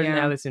Tim Burton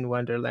Alice in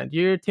Wonderland,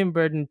 your Tim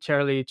Burton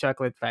Charlie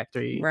Chocolate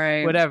Factory,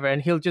 whatever,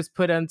 and he'll just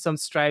put on some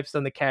stripes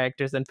on the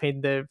characters and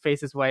paint their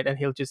faces white and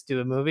he'll just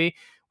do a movie.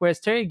 Whereas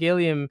Terry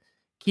Gilliam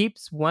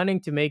keeps wanting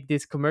to make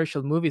these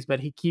commercial movies,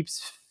 but he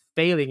keeps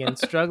failing and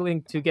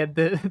struggling to get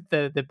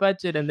the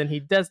budget, and then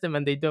he does them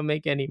and they don't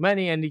make any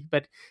money,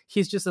 but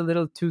he's just a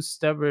little too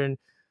stubborn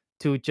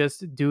to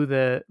just do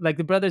the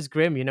Brothers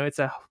Grimm, you know, it's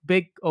a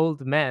big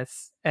old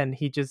mess and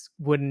he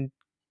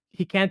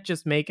can't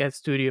just make a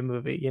studio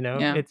movie, you know.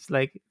 It's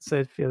like, so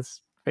it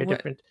feels very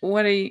different.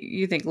 What do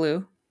you think,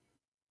 Lou?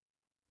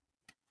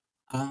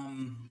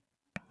 Can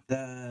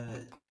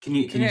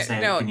you say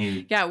no, can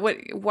you...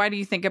 why do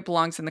you think it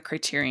belongs in the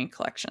Criterion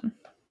collection?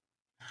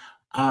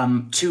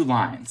 2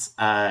 lines,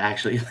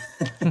 actually.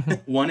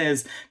 One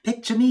is,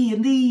 picture me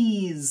in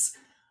these.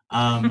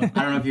 I don't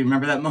know if you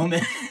remember that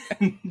moment,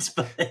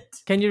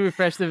 but... Can you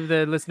refresh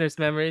the listeners'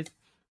 memories?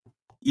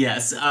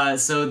 Yes.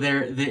 So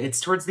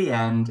it's towards the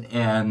end,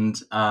 and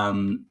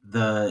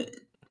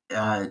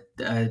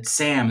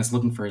Sam is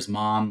looking for his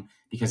mom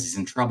because he's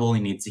in trouble.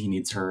 He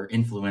needs her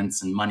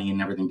influence and money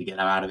and everything to get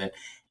out of it.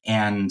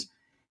 And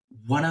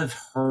one of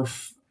her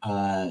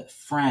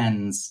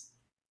friends,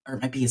 or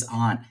maybe his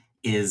aunt,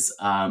 is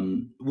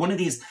one of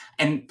these,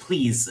 and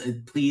please,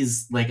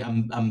 like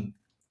I'm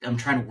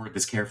trying to word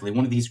this carefully.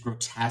 One of these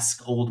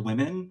grotesque old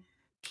women.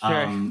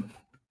 Sure.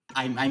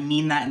 I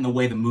mean that in the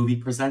way the movie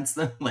presents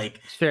them. Like,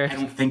 sure. I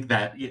don't think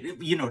that,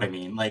 you know what I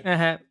mean. Like,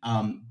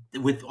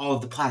 with all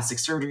of the plastic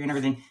surgery and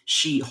everything,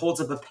 she holds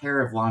up a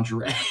pair of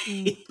lingerie.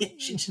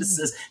 She just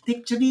says,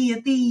 "Picture me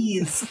at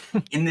these,"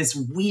 in this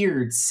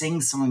weird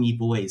sing-songy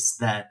voice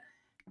that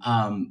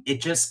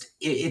it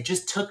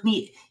just took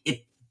me,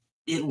 it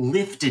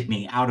lifted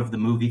me out of the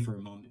movie for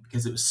a moment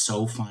because it was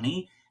so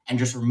funny and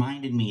just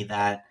reminded me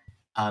that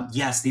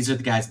yes, these are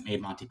the guys that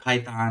made Monty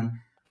Python,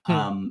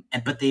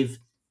 but they've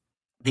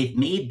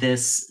made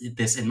this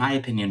in my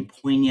opinion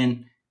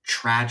poignant,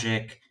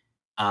 tragic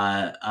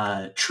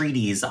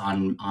treatise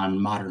on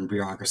modern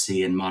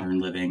bureaucracy and modern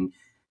living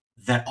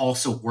that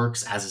also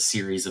works as a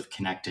series of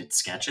connected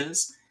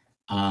sketches.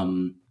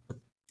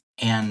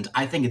 And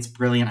I think it's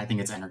brilliant. I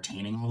think it's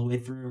entertaining all the way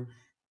through.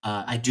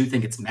 I do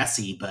think it's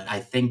messy, but I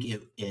think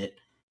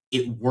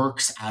it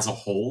works as a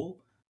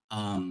whole.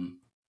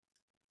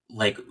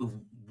 Like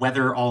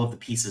whether all of the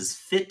pieces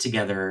fit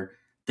together,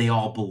 they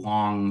all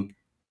belong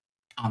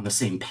on the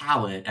same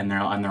palette, and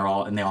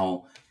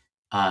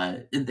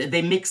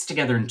they mix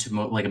together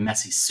into like a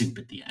messy soup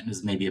at the end.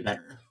 Is maybe a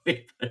better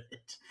way to put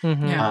it.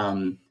 Yeah.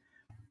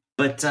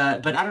 But I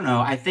don't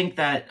know. I think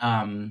that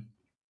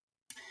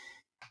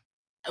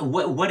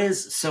what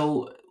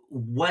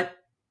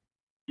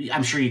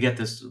I'm sure you get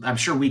this. I'm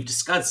sure we've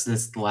discussed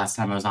this the last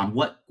time I was on.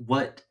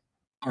 What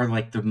are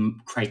like the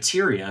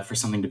criteria for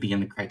something to be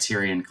in the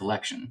Criterion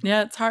collection?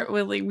 Yeah, it's hard.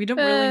 We don't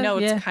really know.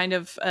 Yeah. It's kind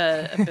of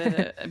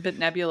a bit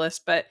nebulous,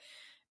 but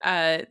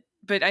I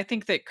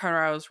think that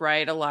Conrado's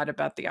right a lot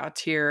about the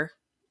auteur.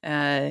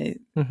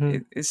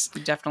 Is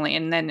definitely,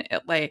 and then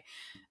I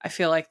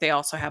feel like they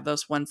also have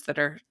those ones that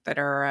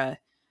are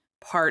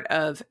part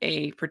of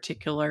a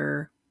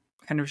particular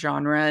kind of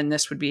genre, and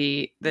this would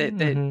be that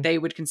they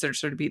would consider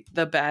sort of be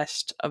the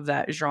best of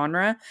that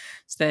genre,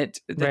 so that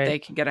Right. they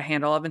can get a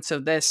handle of. And so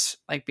this,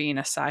 like being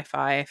a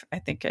sci-fi, I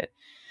think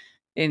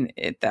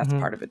that's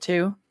part of it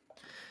too.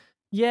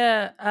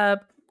 Yeah.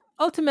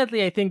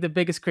 Ultimately, I think the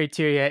biggest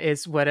criteria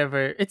is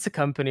whatever, it's a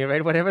company,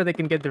 right? Whatever they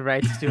can get the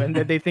rights to and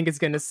that they think is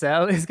going to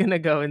sell is going to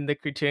go in the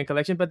Criterion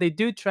collection. But they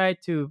do try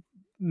to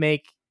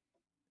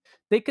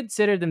they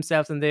consider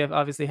themselves, and they have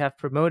obviously have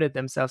promoted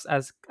themselves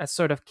as a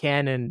sort of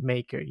canon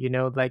maker,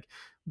 like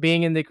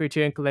being in the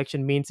Criterion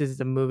collection means this is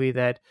a movie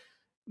that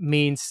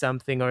means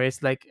something, or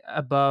is like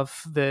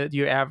above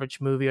your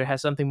average movie, or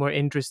has something more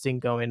interesting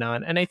going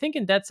on. And I think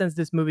in that sense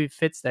this movie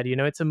fits that.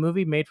 It's a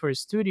movie made for a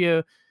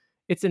studio.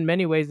 It's in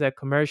many ways a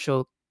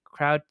commercial,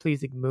 crowd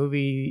pleasing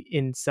movie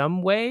in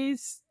some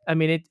ways. I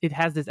mean, it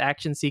has this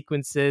action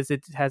sequences,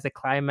 it has a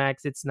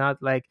climax, it's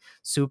not like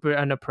super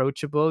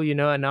unapproachable.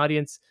 An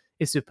audience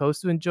is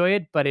supposed to enjoy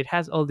it, but it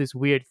has all these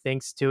weird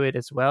things to it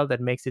as well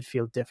that makes it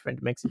feel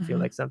different, makes it feel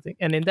like something.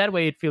 And in that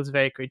way, it feels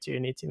very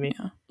Criterion to me.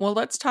 Yeah. Well,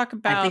 let's talk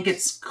about. I think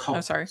it's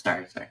sorry.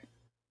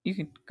 You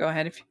can go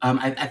ahead if you.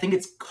 I think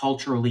it's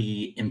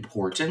culturally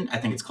important. I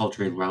think it's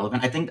culturally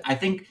relevant. I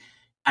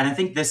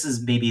think this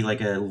is maybe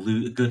like a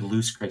good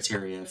loose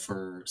criteria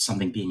for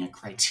something being a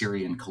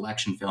Criterion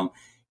collection film.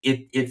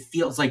 It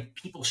feels like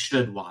people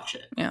should watch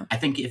it. Yeah. I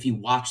think if you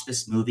watch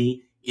this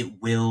movie,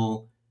 it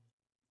will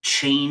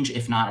change,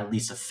 if not at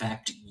least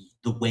affect,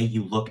 the way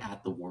you look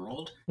at the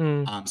world.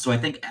 So I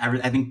think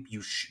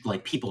you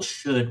people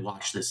should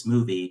watch this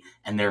movie,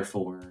 and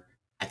therefore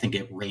I think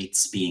it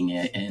rates being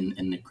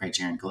in the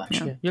Criterion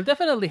collection. Yeah. You'll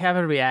definitely have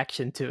a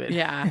reaction to it.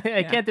 Yeah.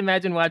 I can't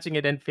imagine watching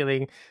it and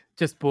feeling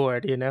just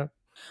bored,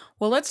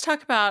 Well, let's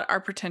talk about our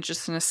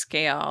pretentiousness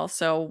scale.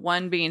 So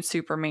 1 being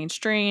super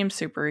mainstream,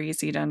 super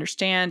easy to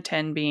understand,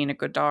 10 being a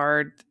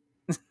Godard,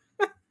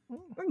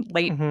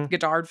 late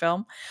Godard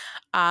film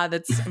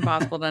that's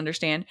impossible to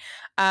understand.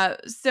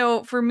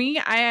 So for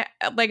me, I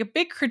like a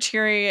big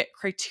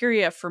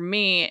criteria for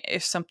me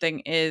if something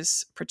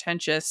is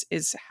pretentious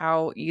is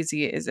how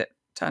easy is it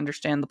to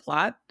understand the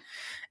plot.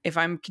 If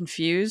I'm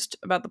confused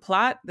about the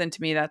plot, then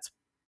to me that's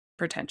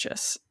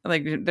pretentious.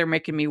 Like they're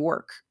making me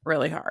work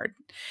really hard.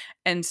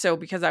 And so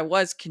because I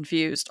was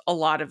confused a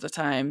lot of the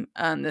time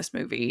on this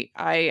movie,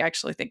 I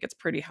actually think it's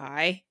pretty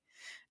high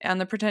on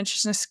the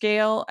pretentiousness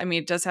scale. I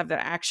mean, it does have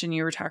that action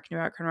you were talking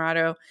about,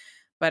 Conrado,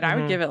 but I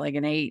would give it like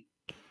an 8.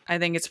 I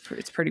think it's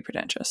pretty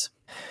pretentious.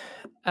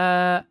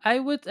 I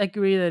would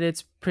agree that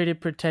it's pretty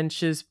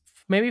pretentious,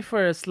 maybe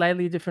for a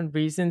slightly different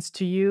reasons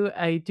to you.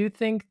 I do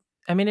think,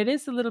 I mean, it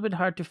is a little bit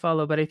hard to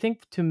follow, but I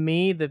think to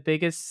me, the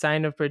biggest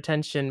sign of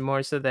pretension,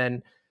 more so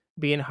than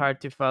being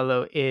hard to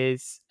follow,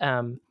 is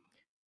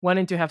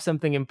wanting to have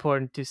something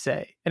important to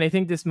say. And I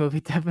think this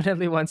movie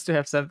definitely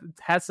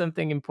has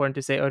something important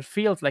to say, or it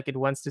feels like it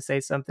wants to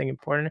say something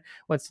important,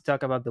 wants to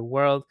talk about the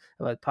world,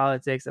 about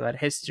politics, about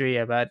history,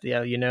 about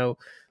the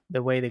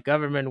way the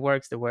government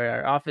works, the way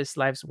our office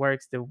lives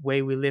works, the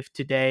way we live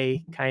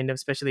today, kind of,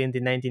 especially in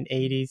the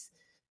 1980s.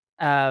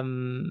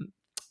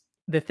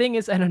 The thing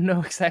is, I don't know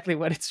exactly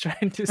what it's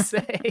trying to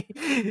say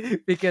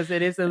because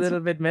it is a little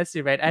bit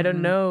messy, right? I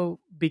don't know,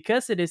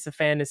 because it is a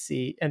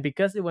fantasy and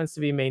because it wants to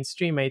be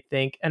mainstream, I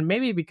think, and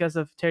maybe because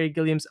of Terry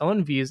Gilliam's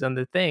own views on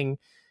the thing,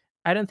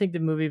 I don't think the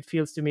movie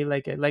feels to me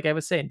like I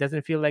was saying,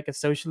 doesn't feel like a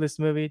socialist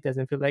movie,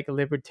 doesn't feel like a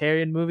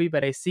libertarian movie,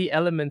 but I see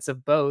elements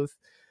of both.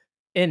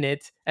 in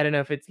it. I don't know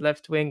if it's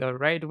left wing or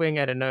right wing.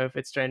 I don't know if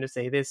it's trying to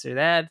say this or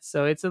that.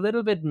 So it's a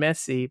little bit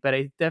messy, but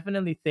I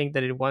definitely think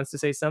that it wants to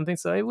say something.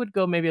 So I would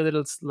go maybe a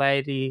little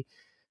slightly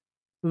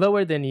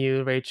lower than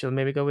you, Rachel.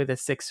 Maybe go with a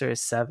 6 or a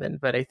 7,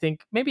 but I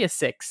think maybe a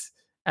 6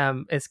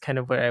 is kind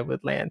of where I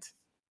would land.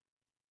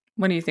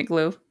 What do you think,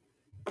 Lou?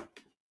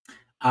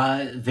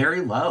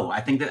 Very low.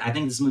 I think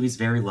this movie's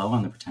very low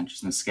on the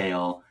pretentiousness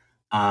scale.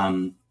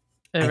 I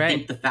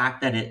think the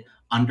fact that it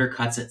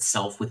undercuts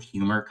itself with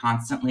humor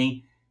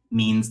constantly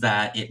means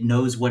that it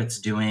knows what it's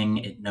doing.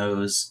 It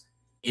knows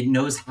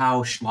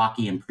how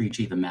schlocky and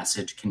preachy the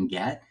message can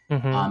get,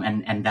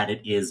 and that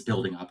it is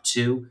building up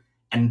to.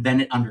 And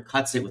then it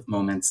undercuts it with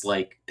moments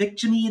like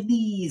 "Picture me in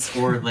these,"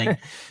 or like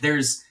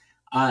there's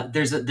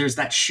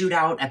that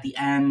shootout at the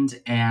end,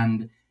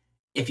 and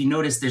if you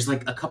notice, there's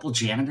like a couple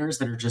janitors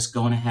that are just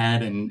going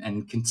ahead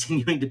and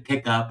continuing to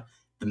pick up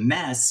the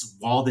mess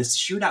while this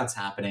shootout's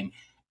happening.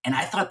 And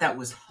I thought that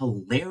was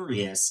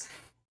hilarious.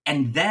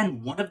 And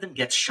then one of them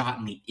gets shot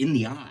in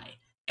the eye.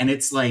 And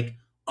it's like,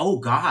 oh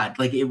God,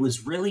 like it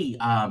was really,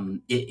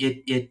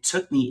 it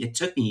took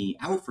me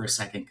out for a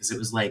second, because it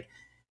was like,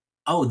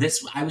 oh,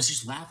 I was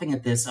just laughing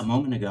at this a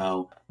moment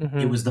ago.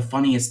 It was the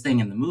funniest thing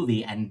in the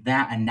movie. And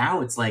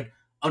now it's like,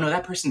 oh no,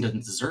 that person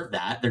doesn't deserve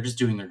that. They're just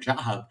doing their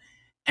job.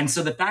 And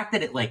so the fact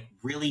that it like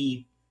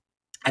really,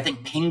 I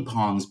think, ping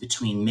pongs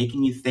between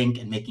making you think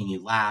and making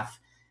you laugh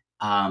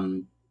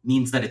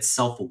means that it's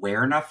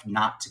self-aware enough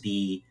not to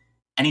be,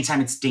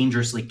 anytime it's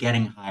dangerously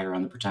getting higher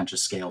on the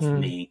pretentious scale for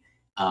me,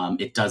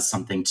 it does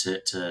something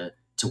to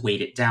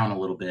weight it down a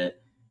little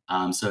bit.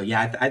 So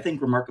yeah, I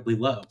think remarkably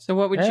low. So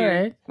what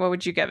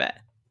would you give it?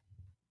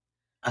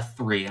 A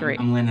 3.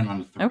 I'm landing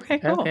on a 3. Okay,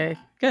 cool. Okay,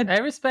 good. I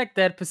respect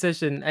that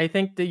position. I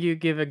think that you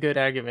give a good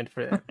argument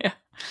for that. Yeah.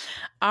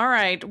 All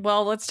right.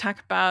 Well, let's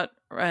talk about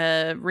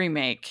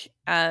remake.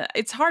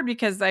 It's hard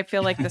because I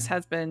feel like this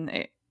has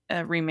been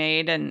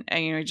remade, and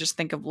just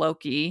think of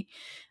Loki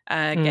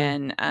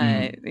again.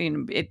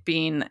 It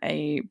being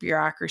a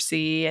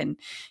bureaucracy and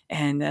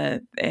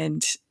him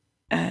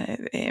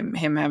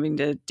having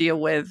to deal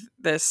with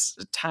this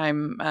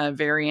time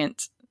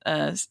variant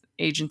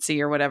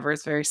agency or whatever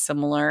is very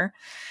similar.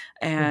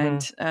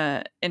 And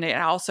it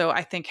also,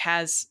 I think,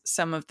 has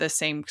some of the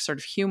same sort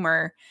of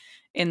humor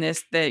in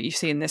this that you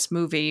see in this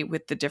movie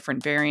with the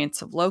different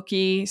variants of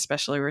Loki,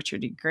 especially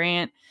Richard E.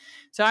 Grant.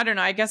 So I don't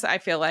know. I guess I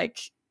feel like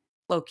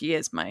Loki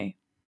is my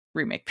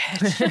remake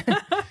pitch.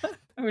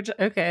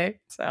 Okay.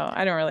 So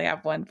I don't really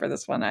have one for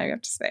this one, I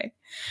have to say.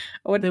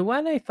 The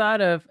one I thought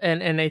of,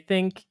 and I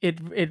think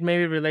it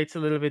maybe relates a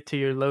little bit to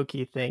your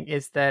Loki thing,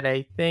 is that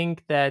I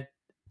think that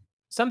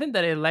something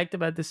that I liked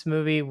about this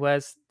movie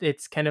was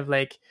it's kind of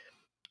like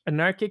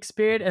anarchic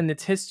spirit and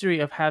its history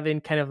of having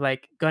kind of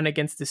like gone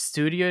against the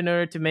studio in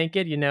order to make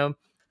it.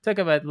 Talk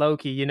about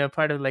Loki,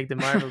 part of like the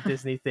Marvel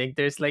Disney thing.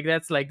 There's like,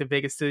 that's like the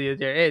biggest studio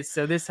there is.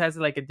 So this has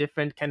like a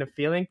different kind of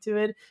feeling to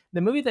it.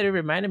 The movie that it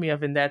reminded me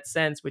of in that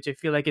sense, which I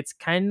feel like it's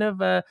kind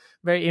of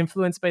very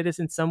influenced by this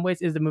in some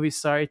ways, is the movie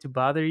Sorry to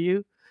Bother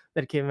You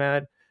that came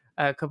out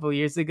a couple of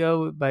years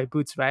ago by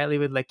Boots Riley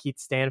with like Keith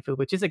Stanfield,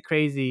 which is a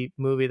crazy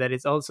movie that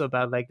is also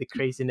about like the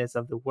craziness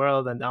of the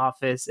world and the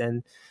office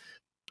and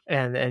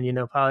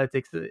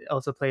politics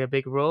also play a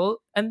big role.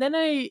 And then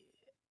I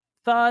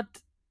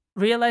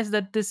realized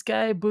that this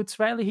guy Boots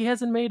Riley, he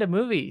hasn't made a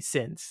movie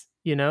since.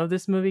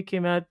 This movie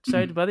came out,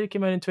 Sorry to Bother You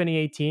came out in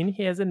 2018.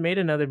 He hasn't made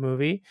another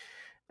movie,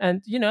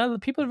 and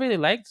people really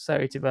liked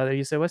Sorry to Bother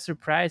You, so I was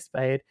surprised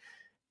by it.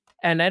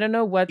 And I don't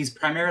know what... He's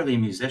primarily a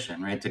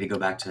musician, right? Did he go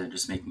back to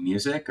just making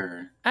music,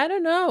 or... I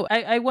don't know.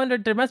 I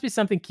wondered, there must be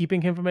something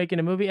keeping him from making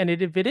a movie. And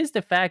if it is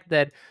the fact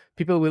that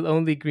people will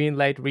only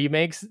greenlight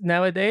remakes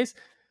nowadays,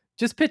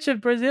 just pitch a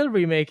Brazil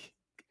remake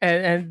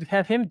and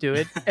have him do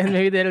it. And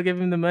maybe that'll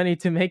give him the money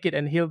to make it.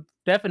 And he'll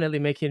definitely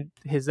make it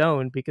his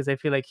own, because I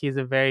feel like he's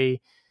a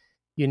very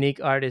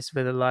unique artist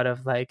with a lot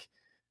of like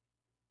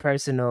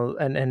personal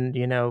and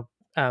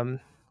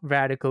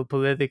radical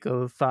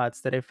political thoughts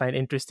that I find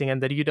interesting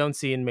and that you don't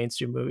see in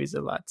mainstream movies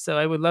a lot. So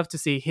I would love to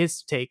see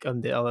his take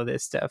on all of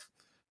this stuff.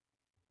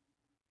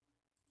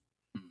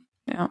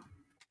 Yeah.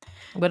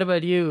 What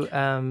about you,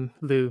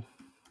 Lou?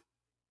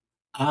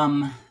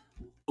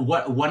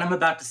 What I'm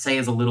about to say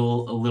is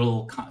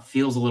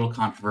feels a little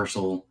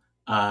controversial.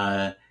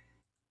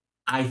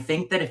 I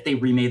think that if they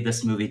remade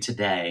this movie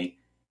today,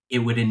 it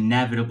would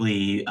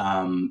inevitably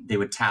they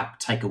would tap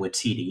Taika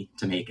Waititi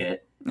to make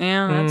it.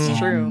 Yeah, that's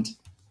true.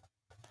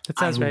 That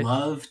sounds right. I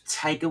love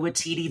Taika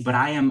Waititi, but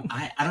I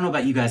don't know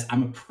about you guys.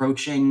 I'm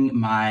approaching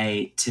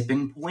my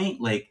tipping point.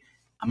 Like,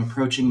 I'm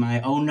approaching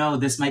my, oh no,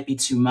 this might be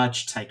too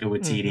much Taika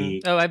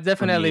Waititi. Oh, I've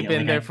definitely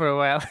been there for a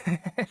while.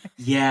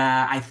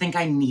 Yeah, I think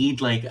I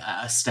need like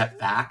a step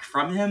back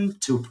from him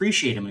to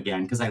appreciate him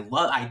again, because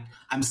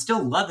I'm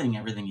still loving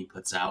everything he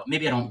puts out.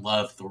 Maybe I don't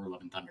love Thor: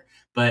 Love and Thunder,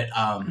 but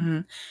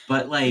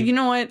like, you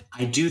know what?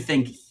 I do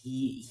think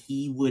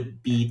he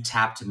would be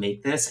tapped to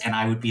make this, and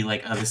I would be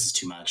like, oh, this is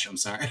too much. I'm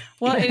sorry.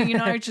 Well,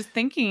 I was just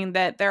thinking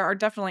that there are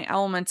definitely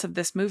elements of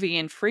this movie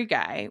in Free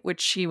Guy,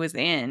 which he was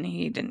in.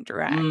 He didn't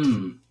direct.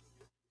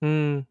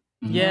 Mm.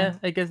 Yeah. Yeah,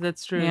 I guess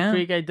that's true. Yeah.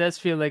 Free Guy does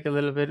feel like a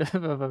little bit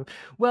of a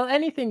well,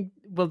 anything.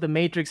 Well, The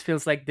Matrix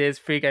feels like this.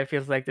 Free Guy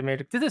feels like The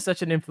Matrix. This is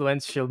such an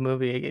influential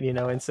movie,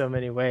 in so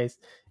many ways,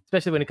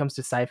 especially when it comes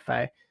to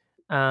sci-fi.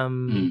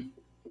 Mm.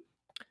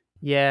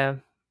 Yeah,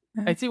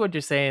 Yeah. I see what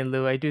you're saying,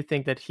 Lou. I do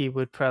think that he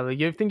would probably.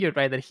 You think you're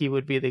right that he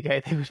would be the guy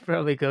they would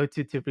probably go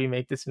to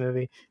remake this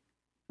movie.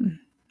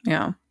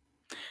 Yeah.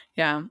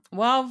 Yeah.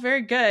 Well,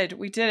 very good.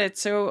 We did it.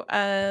 So,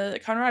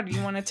 Conrad, do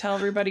you want to tell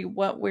everybody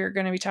what we're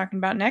going to be talking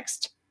about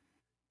next?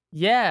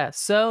 Yeah,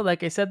 so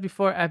like I said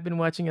before, I've been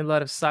watching a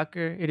lot of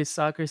soccer. It is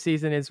soccer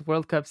season, it's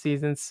World Cup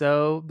season,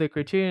 so the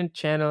Criterion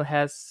channel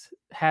has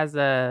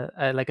a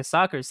like a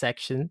soccer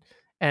section.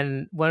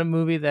 And one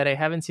movie that I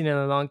haven't seen in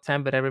a long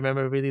time, but I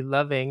remember really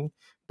loving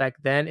back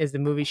then is the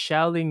movie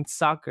Shaolin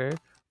Soccer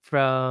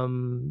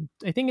from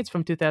I think it's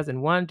from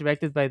 2001,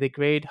 directed by the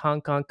great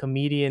Hong Kong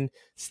comedian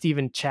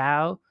Stephen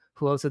Chow,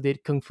 who also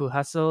did Kung Fu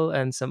Hustle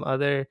and some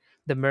other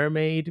The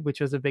Mermaid, which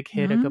was a big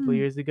hit a couple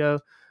years ago.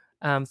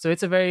 So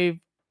it's a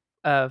very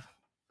uh,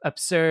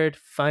 absurd,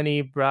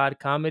 funny, broad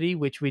comedy,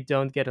 which we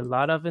don't get a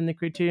lot of in the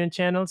Criterion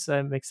channel. So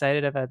I'm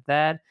excited about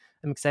that.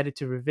 I'm excited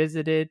to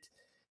revisit it.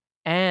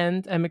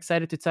 And I'm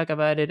excited to talk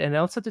about it and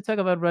also to talk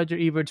about Roger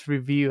Ebert's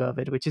review of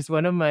it, which is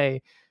one of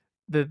my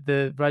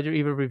the Roger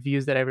Ebert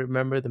reviews that I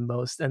remember the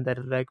most and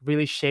that like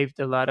really shaped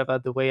a lot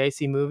about the way I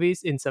see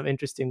movies in some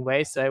interesting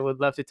ways. So I would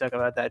love to talk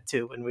about that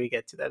too when we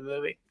get to that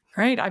movie.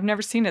 Great. I've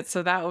never seen it,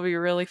 so that will be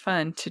really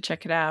fun to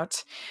check it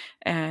out.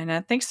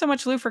 And thanks so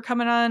much, Lou, for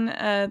coming on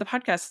the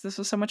podcast. This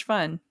was so much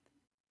fun.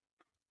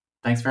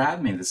 Thanks for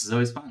having me. This is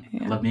always fun.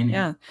 Yeah. I love being here.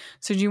 Yeah.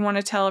 So, do you want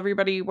to tell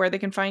everybody where they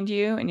can find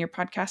you and your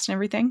podcast and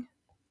everything?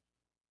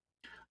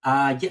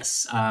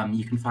 Yes,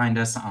 you can find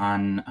us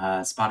on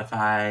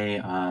Spotify,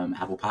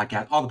 Apple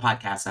Podcast, all the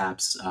podcast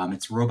apps.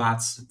 It's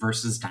Robots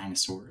versus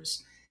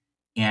Dinosaurs.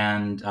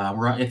 And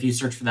if you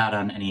search for that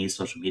on any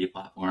social media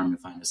platform, you'll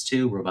find us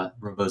too.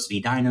 Robos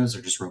v Dinos,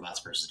 or just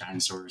Robots versus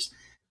Dinosaurs.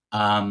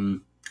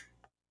 And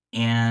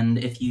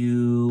if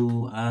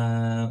you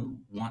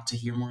want to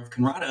hear more of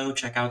Conrado,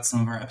 check out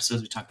some of our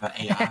episodes. We talk about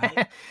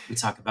AI. We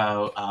talk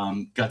about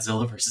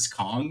Godzilla versus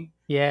Kong.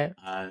 Yeah.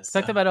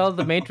 Talked about all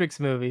the Matrix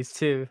movies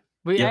too.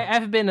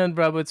 I've been on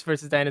Robots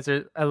versus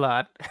Dinosaurs a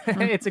lot.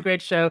 It's a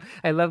great show.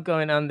 I love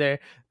going on there.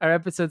 Our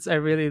episodes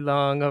are really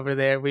long over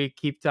there. We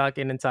keep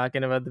talking and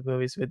talking about the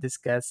movies we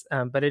discuss,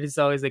 but it is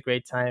always a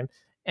great time.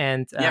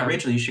 And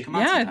Rachel, you should come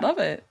on. Yeah, I'd love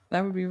it.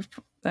 That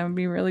would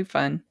be really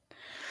fun.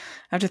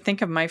 I have to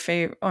think of my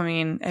favorite. I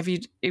mean,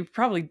 you've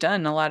probably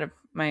done a lot of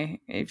my.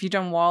 Have you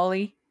done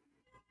WALL-E?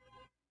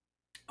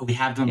 We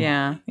have done.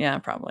 Yeah,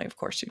 probably. Of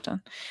course, you've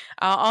done.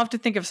 I'll have to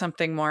think of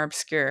something more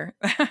obscure.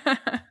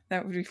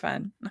 That would be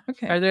fun.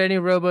 Okay. Are there any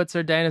robots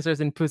or dinosaurs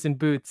in Puss in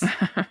Boots?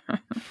 I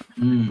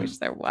wish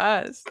there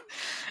was.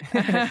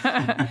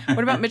 What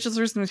about Mitchell's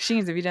vs.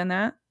 Machines? Have you done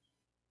that?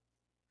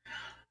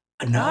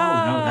 No,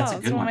 that's a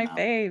good one. One of my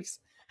faves.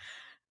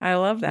 I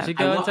love that.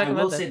 I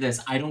will say this: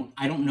 I don't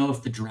know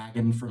if the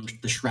dragon from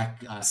the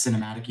Shrek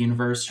cinematic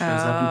universe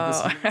shows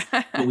up in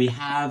this, but we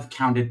have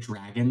counted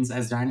dragons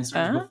as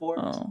dinosaurs before.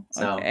 Oh,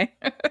 so, okay.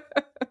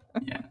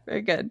 Yeah,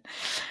 very good.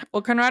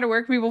 Well, Conrado,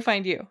 where can people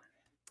find you?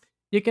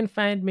 You can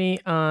find me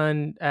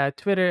on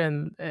Twitter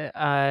and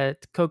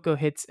Coco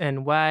Hits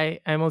NY.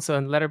 I'm also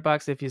on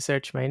Letterboxd if you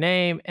search my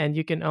name, and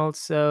you can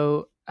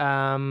also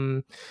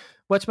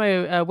watch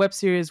my web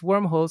series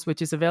Wormholes,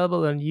 which is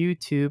available on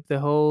YouTube, the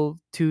whole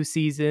 2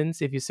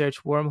 seasons. If you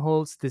search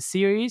Wormholes, the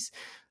series.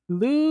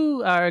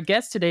 Lou, our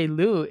guest today,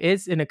 Lou,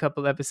 is in a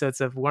couple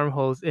episodes of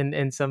Wormholes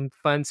in some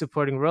fun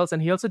supporting roles.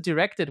 And he also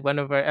directed one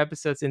of our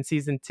episodes in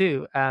season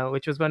 2,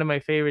 which was one of my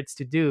favorites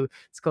to do.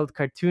 It's called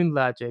Cartoon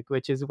Logic,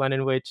 which is one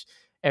in which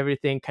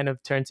everything kind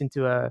of turns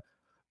into a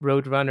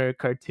Roadrunner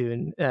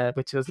cartoon,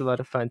 which was a lot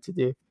of fun to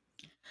do.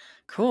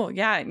 Cool.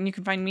 Yeah. And you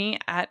can find me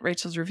at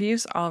Rachel's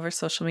Reviews, all over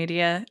social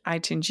media,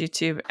 iTunes,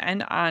 YouTube,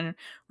 and on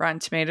Rotten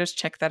Tomatoes.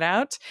 Check that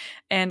out.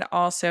 And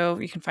also,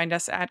 you can find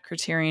us at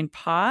Criterion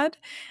Pod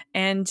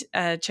and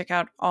check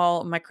out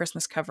all my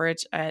Christmas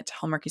coverage at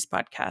Hallmarkies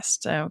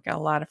Podcast. We've got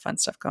a lot of fun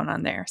stuff going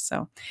on there.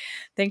 So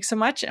thanks so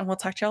much. And we'll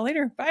talk to y'all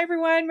later. Bye,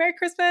 everyone. Merry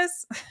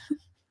Christmas.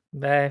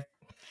 Bye.